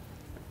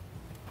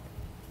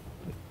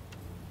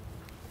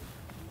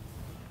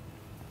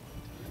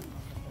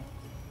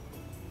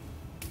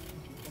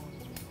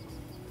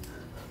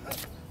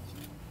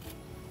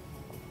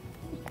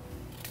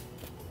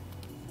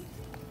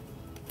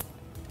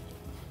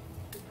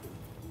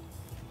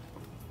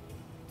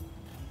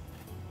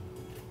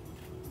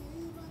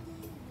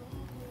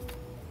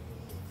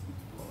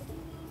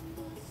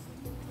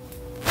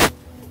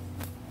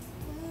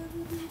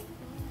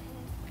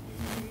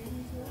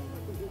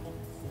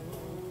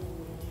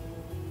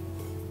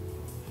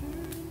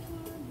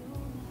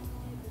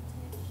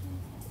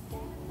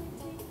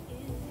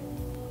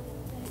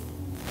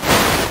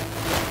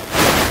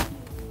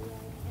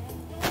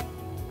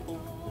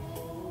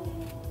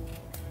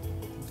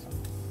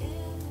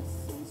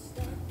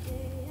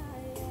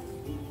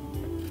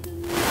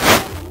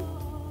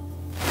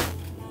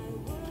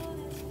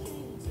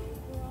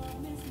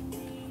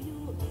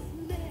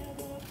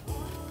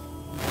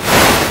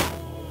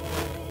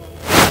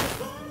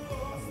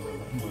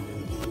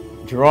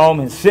 Jerome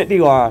and Sydney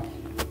are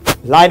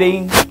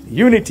lighting the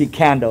unity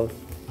candle.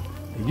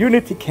 The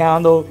unity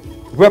candle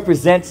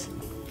represents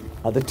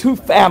the two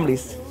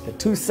families, the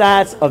two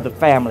sides of the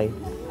family.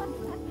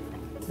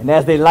 And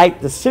as they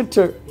light the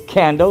center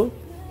candle,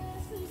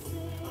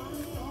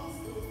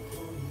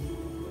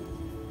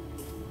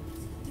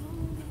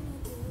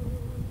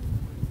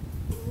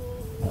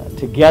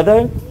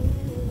 together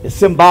is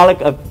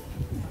symbolic of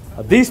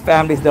these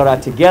families that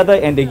are together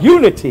and the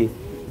unity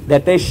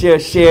that they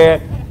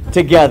share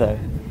together.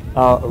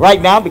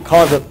 Right now,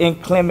 because of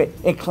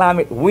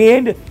inclement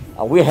wind,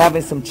 we're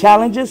having some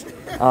challenges,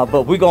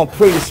 but we're going to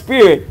pray the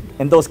Spirit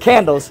in those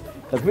candles,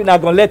 because we're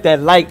not going to let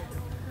that light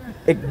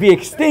be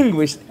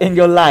extinguished in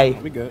your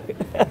life. We good. We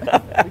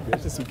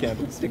good. Just some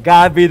candles. To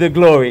God be the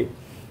glory.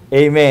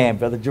 Amen.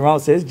 Brother Jerome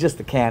says it's just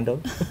a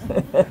candle.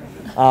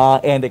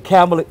 And the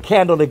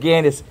candle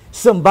again is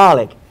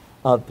symbolic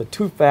of the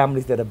two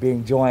families that are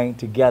being joined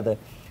together.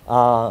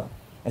 And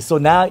so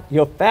now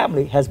your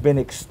family has been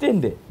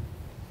extended.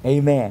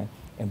 Amen.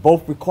 And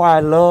both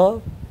require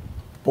love.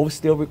 Both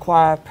still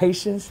require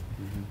patience.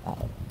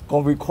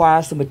 Going to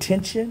require some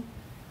attention.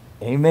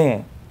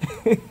 Amen.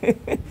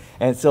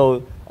 And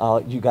so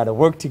you got to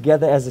work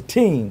together as a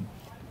team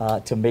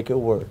to make it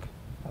work.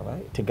 All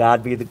right. To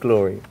God be the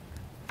glory.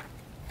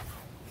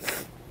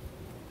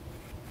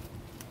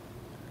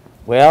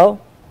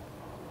 Well,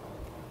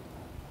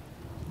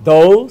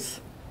 those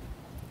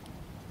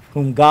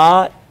whom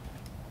God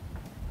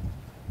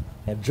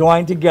have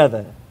joined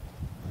together,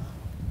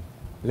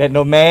 let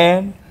no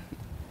man,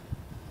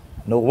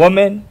 no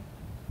woman,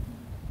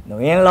 no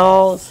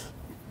in-laws,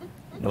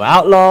 no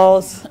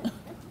outlaws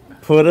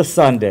put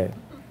asunder.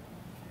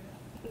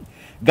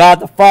 God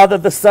the Father,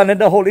 the Son,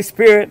 and the Holy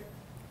Spirit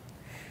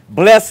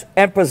bless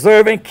and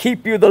preserve and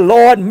keep you, the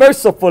Lord,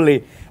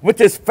 mercifully with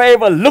his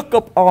favor look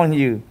upon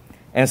you,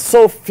 and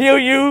so fill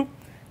you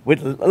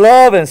with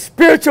love and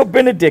spiritual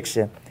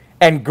benediction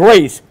and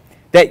grace,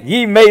 that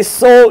ye may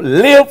so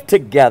live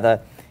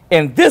together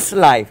in this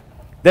life,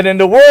 that in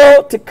the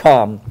world to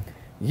come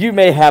you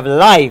may have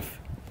life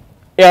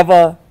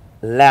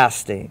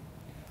everlasting.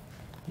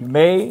 You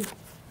may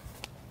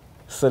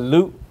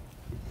salute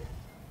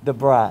the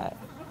bride.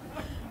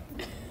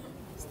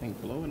 This thing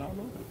blowing all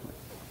over the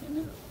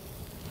place.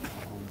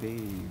 Oh,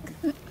 big.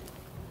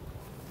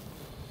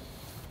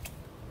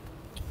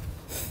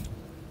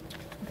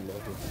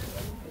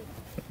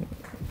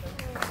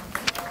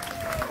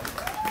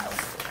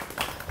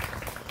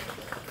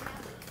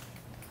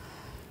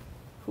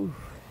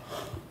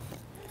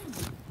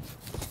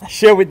 I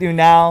share with you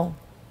now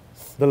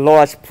the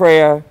Lord's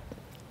Prayer.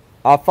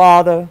 Our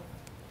Father,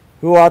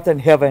 who art in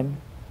heaven,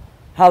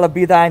 hallowed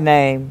be thy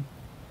name.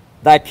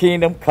 Thy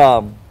kingdom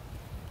come.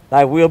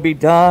 Thy will be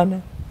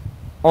done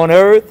on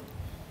earth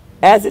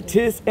as it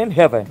is in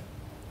heaven.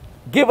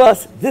 Give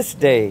us this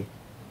day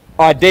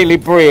our daily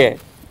bread.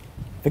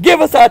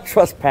 Forgive us our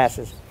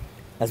trespasses,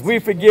 as we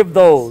forgive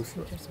those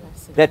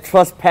that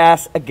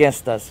trespass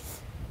against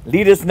us.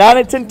 Lead us not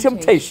into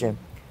temptation,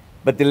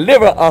 but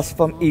deliver us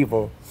from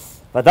evil.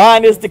 For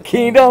thine is the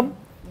kingdom,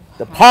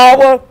 the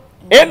power,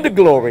 and the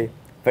glory,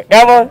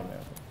 forever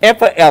and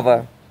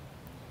forever.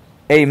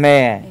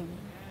 Amen.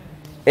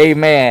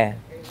 Amen.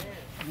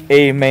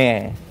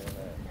 Amen.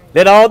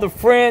 Let all the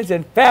friends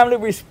and family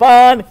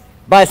respond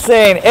by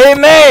saying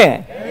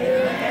amen.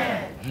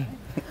 Amen.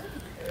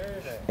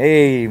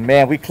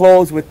 Amen. We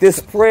close with this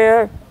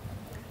prayer.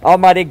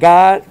 Almighty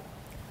God,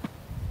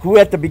 who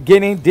at the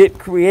beginning did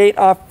create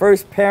our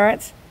first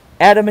parents,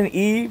 Adam and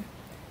Eve,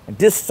 and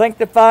did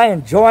sanctify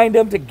and join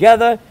them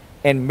together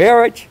in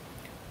marriage,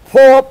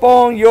 pour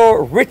upon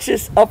your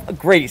riches of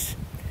grace,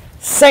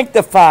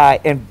 sanctify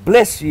and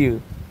bless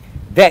you,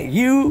 that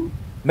you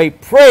may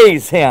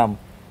praise him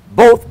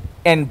both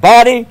in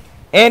body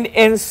and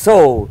in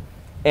soul,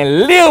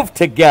 and live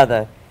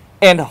together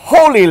in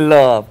holy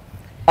love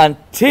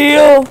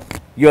until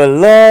your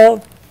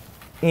love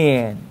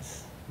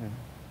ends.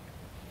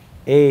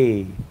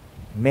 Amen.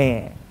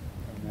 Amen.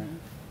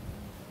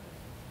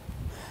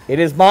 It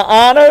is my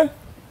honor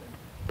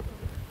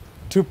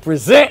to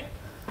present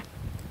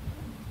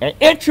and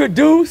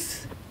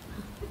introduce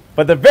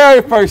for the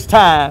very first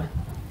time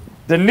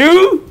the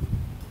new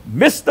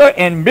Mr.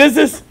 and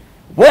Mrs.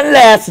 one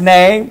last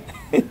name,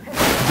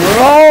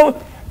 Jerome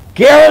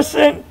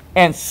Garrison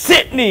and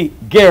Sydney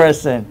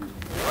Garrison.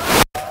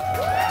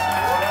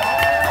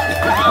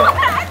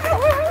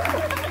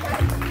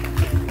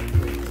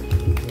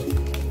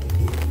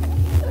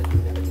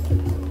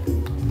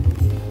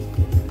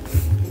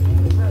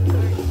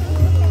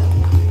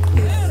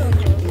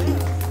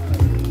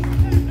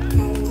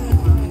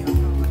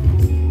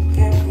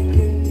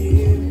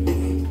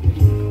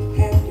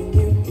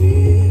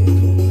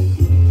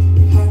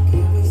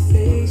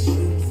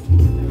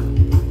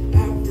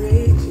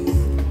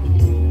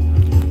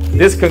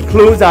 This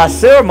concludes our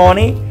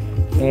ceremony,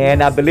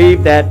 and I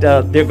believe that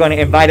they're going to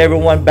invite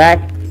everyone back.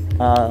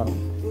 I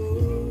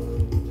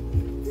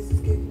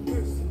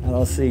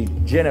don't see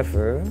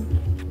Jennifer.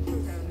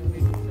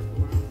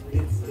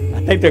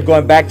 I think they're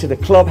going back to the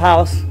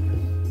clubhouse.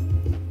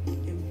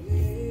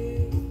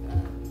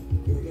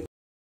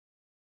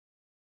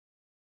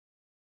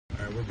 All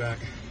right, we're back.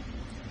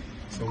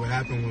 So what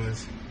happened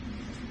was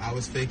I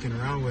was faking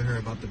around with her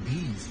about the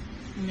bees.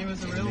 And there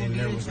was a real And bee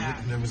then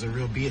attack. there was a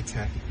real bee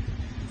attack.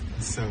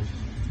 So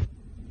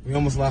we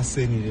almost lost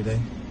Sydney today.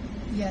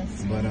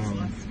 Yes. But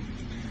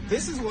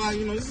this is why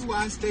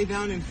I stay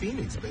down in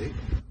Phoenix, babe.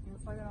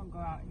 That's why I don't go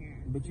out here.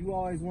 But you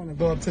always want to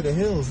go up to the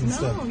hills and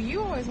stuff. No,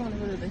 you always want to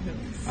go to the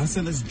hills. I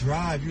said let's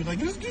drive. You're like,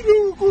 let's get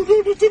over, go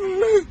down to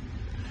the lake.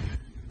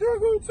 They're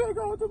gonna check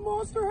out the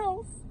monster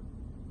house.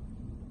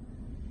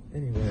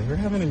 Anyway, we're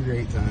having a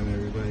great time,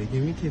 everybody.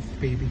 Give me a kiss,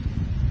 baby.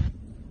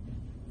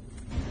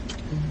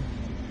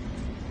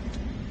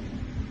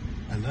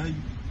 I love you.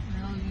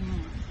 I love you more.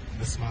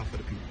 Let's smile for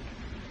the people.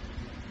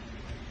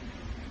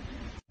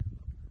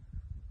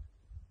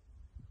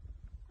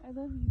 I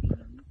love you, baby.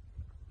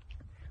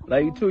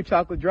 Love you too,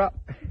 chocolate drop.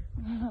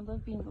 I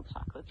love being a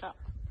chocolate drop.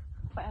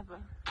 Forever.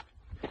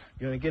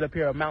 You wanna get up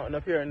here, a mountain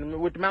up here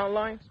with the mountain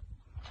lions?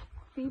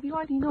 Baby, you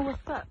already know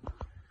what's up.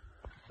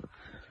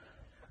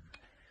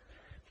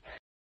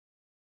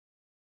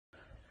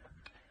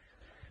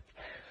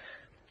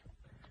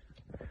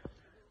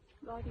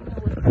 You already know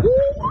what's up.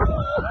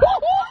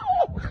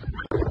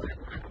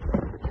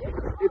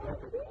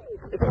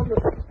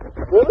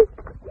 Really?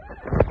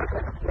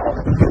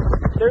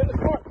 They're in the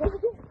car.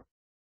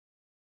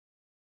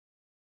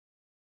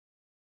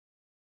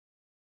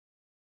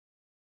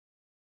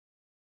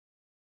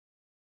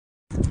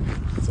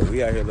 So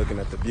we out here looking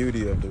at the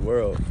beauty of the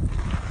world.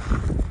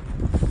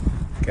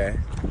 Okay,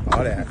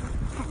 all that.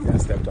 Yeah, I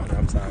stepped on her,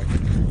 I'm sorry.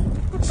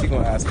 She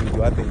gonna ask me,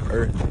 do I think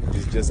Earth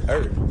is just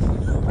Earth?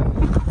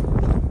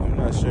 I'm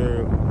not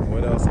sure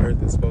what else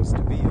Earth is supposed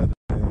to be other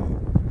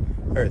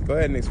than Earth. Go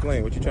ahead and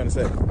explain what you're trying to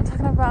say. I'm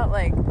talking about,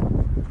 like,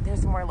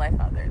 there's more life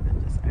out there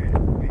than just Earth.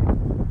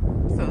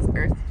 Right? So is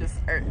Earth just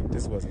Earth?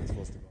 This wasn't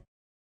supposed to go.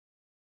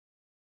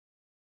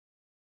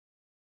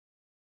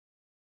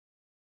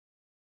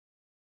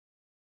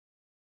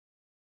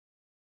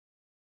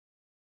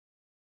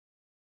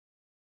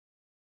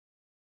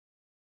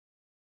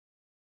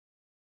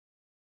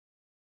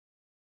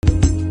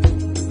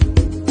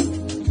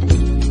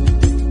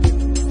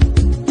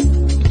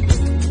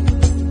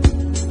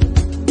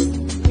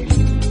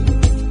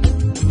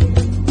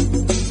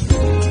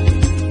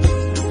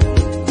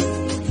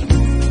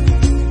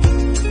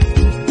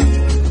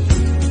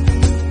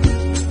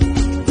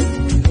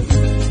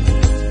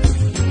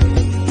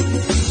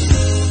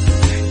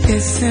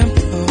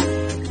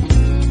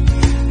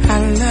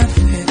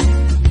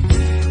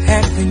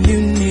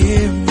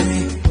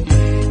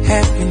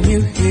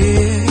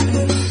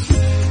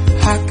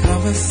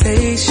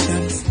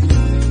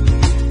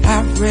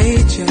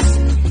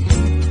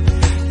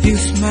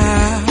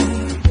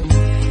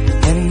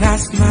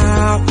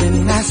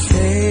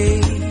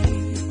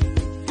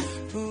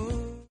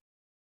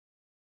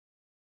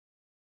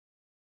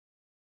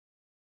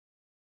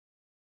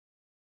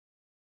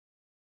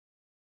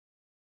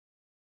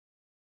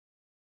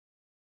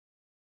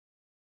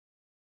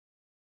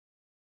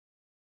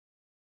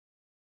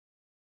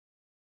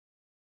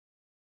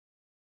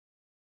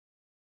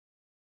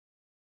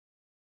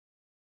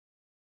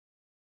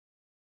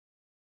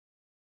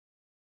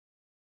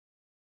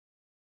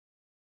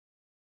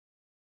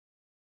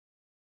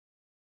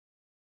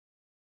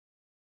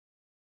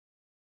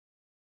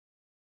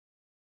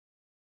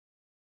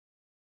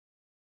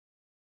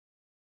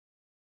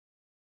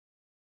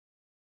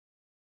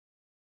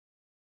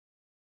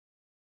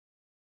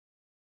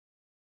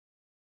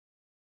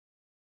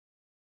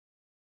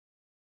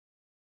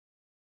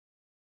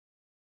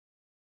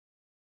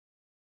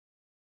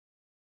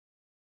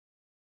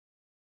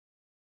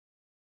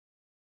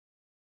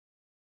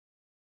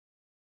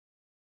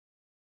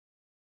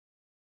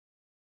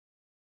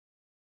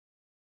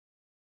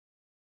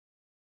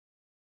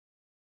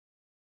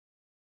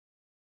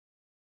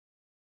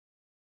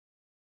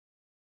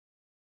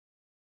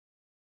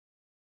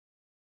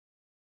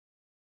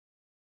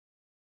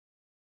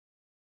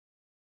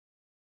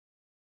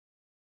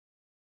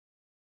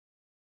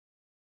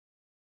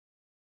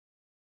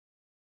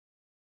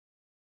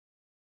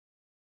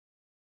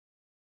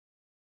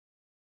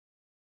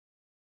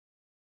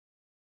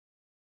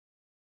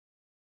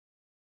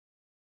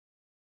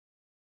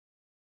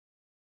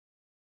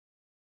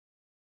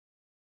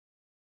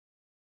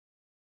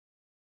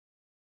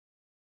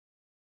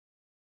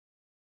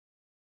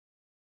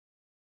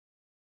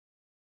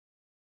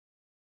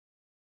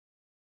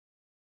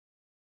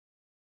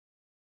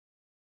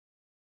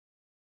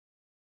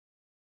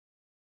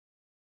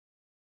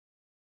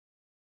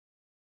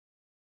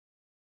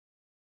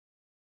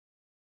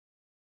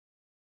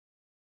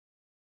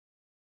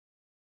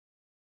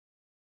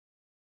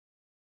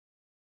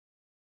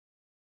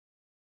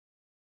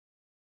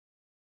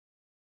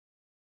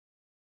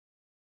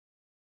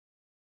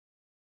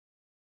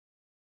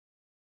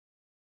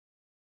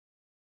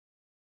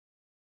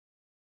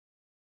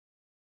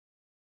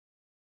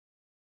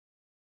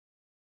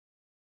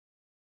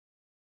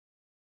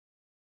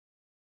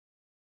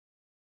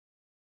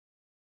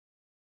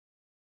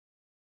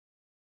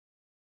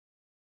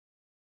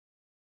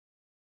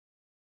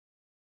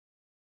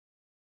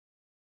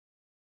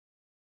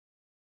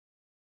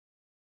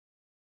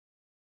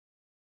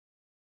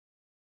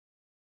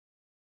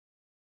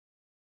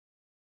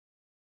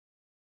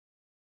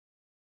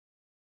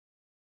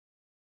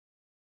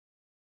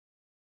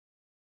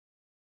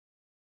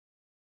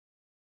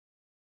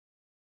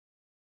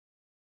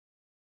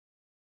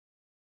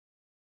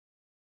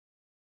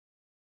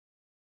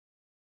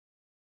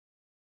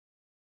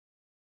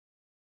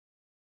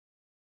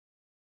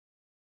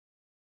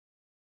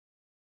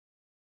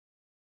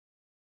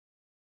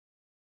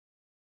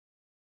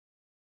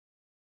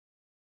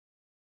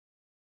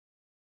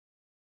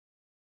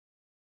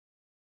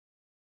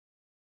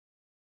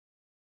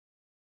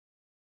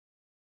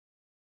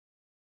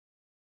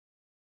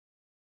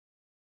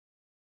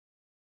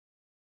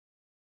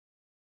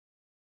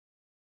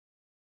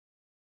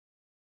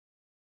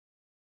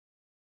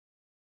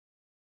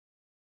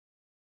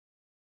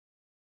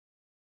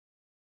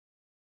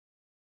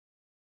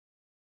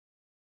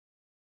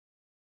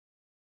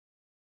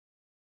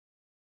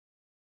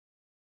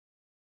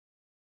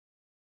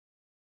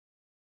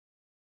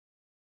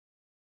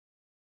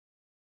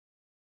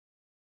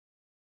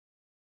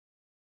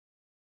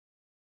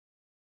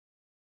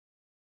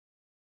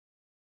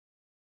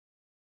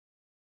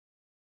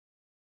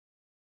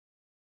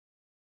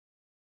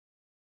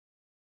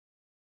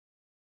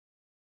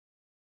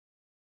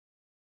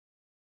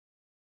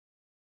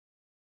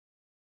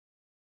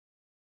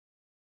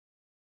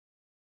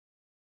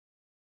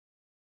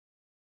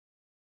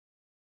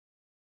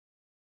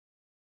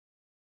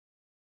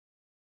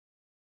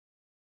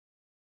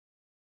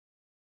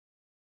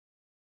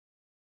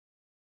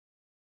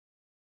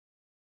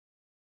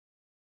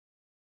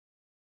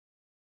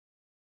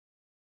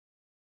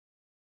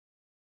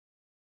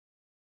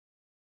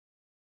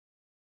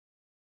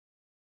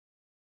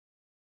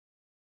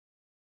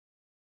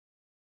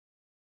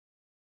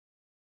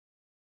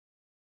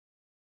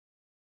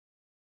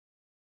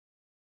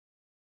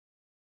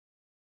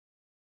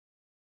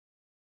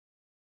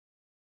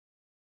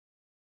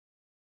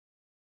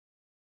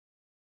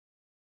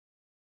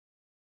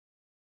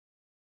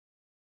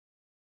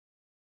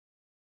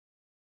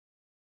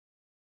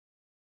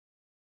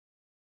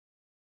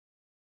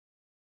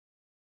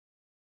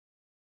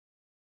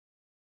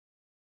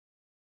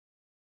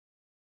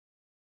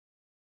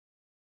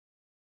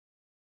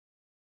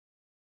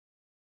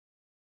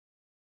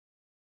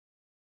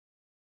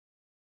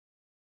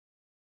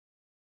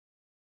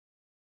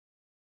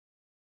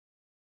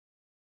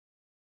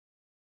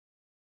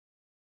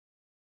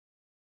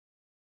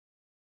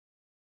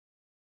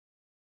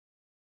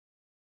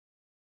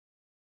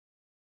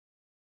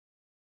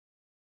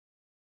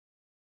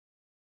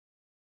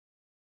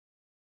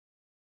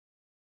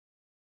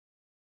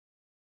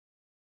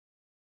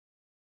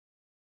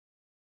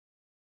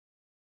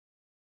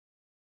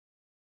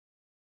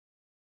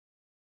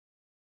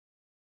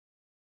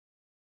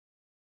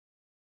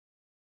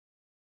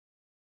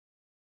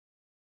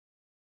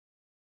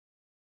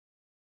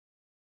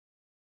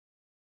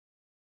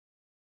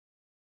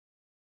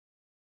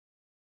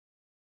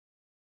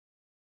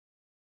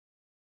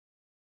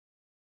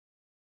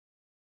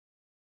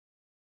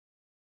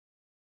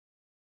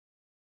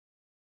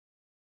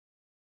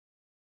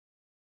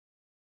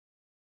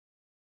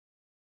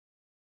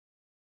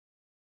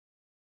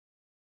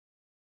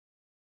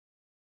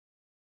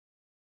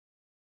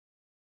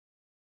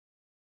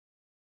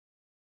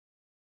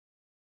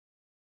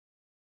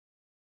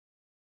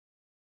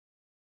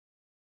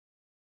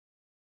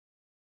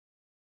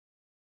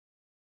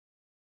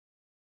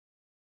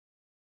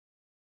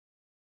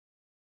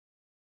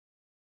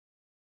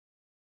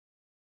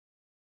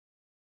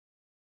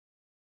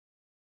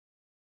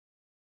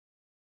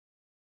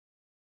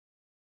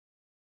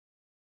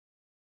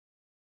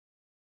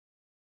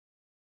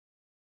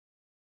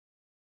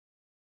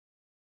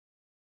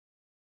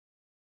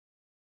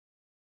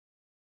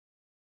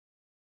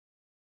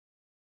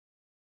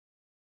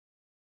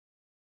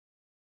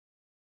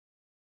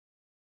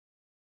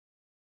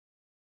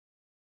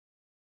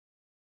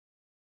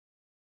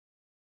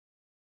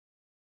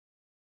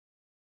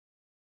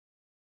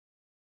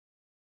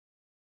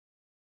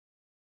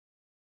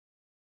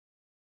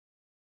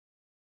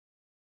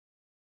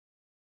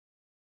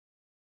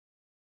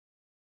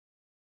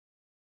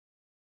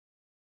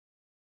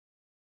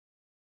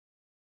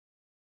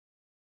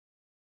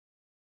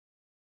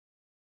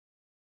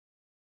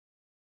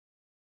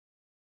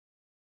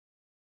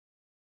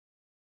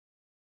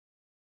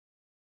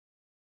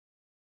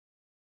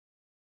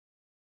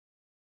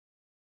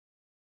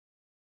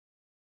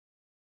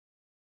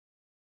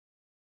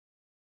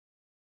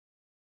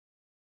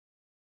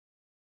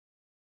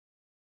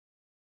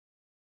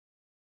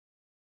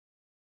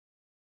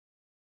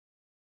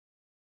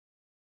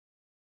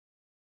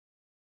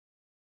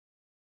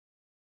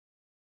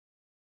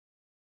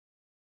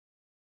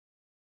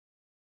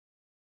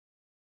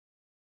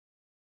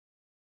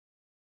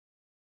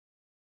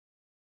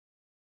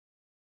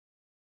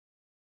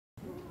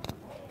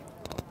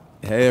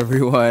 Hey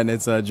everyone,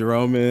 it's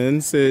Jerome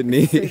and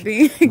Sydney.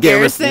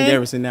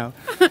 Garrison. now.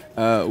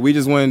 We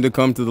just wanted to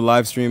come to the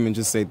live stream and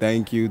just say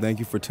thank you. Thank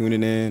you for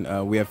tuning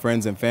in. We have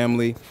friends and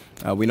family.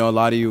 We know a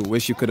lot of you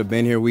wish you could have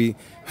been here. We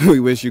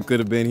wish you could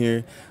have been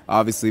here.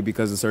 Obviously,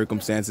 because of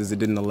circumstances, it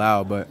didn't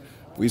allow. But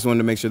we just wanted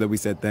to make sure that we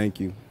said thank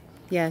you.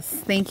 Yes,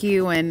 thank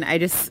you. And I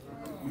just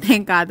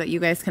thank God that you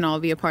guys can all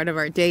be a part of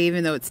our day,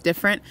 even though it's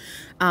different.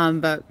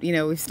 But, you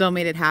know, we've still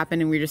made it happen,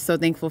 and we're just so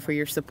thankful for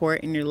your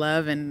support and your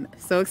love, and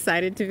so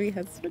excited to be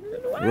husband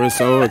and wife. We're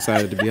so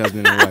excited to be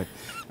husband and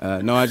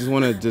wife. No, I just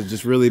want to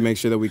just really make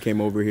sure that we came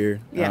over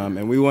here. Yeah.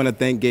 And we want to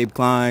thank Gabe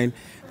Klein,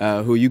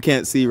 who you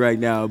can't see right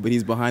now, but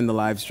he's behind the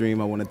live stream.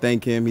 I want to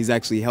thank him. He's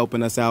actually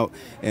helping us out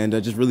and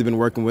just really been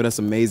working with us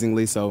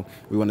amazingly. So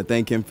we want to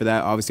thank him for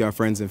that. Obviously, our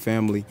friends and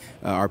family,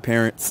 our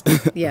parents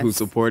Yes. who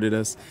supported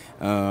us.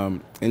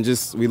 And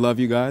just we love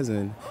you guys.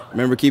 And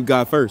remember, keep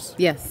God first.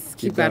 Yes,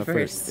 keep God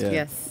first. Yeah.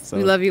 Yes. So,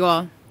 we love you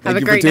all. Have thank a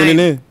you great for tuning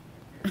night.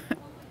 in.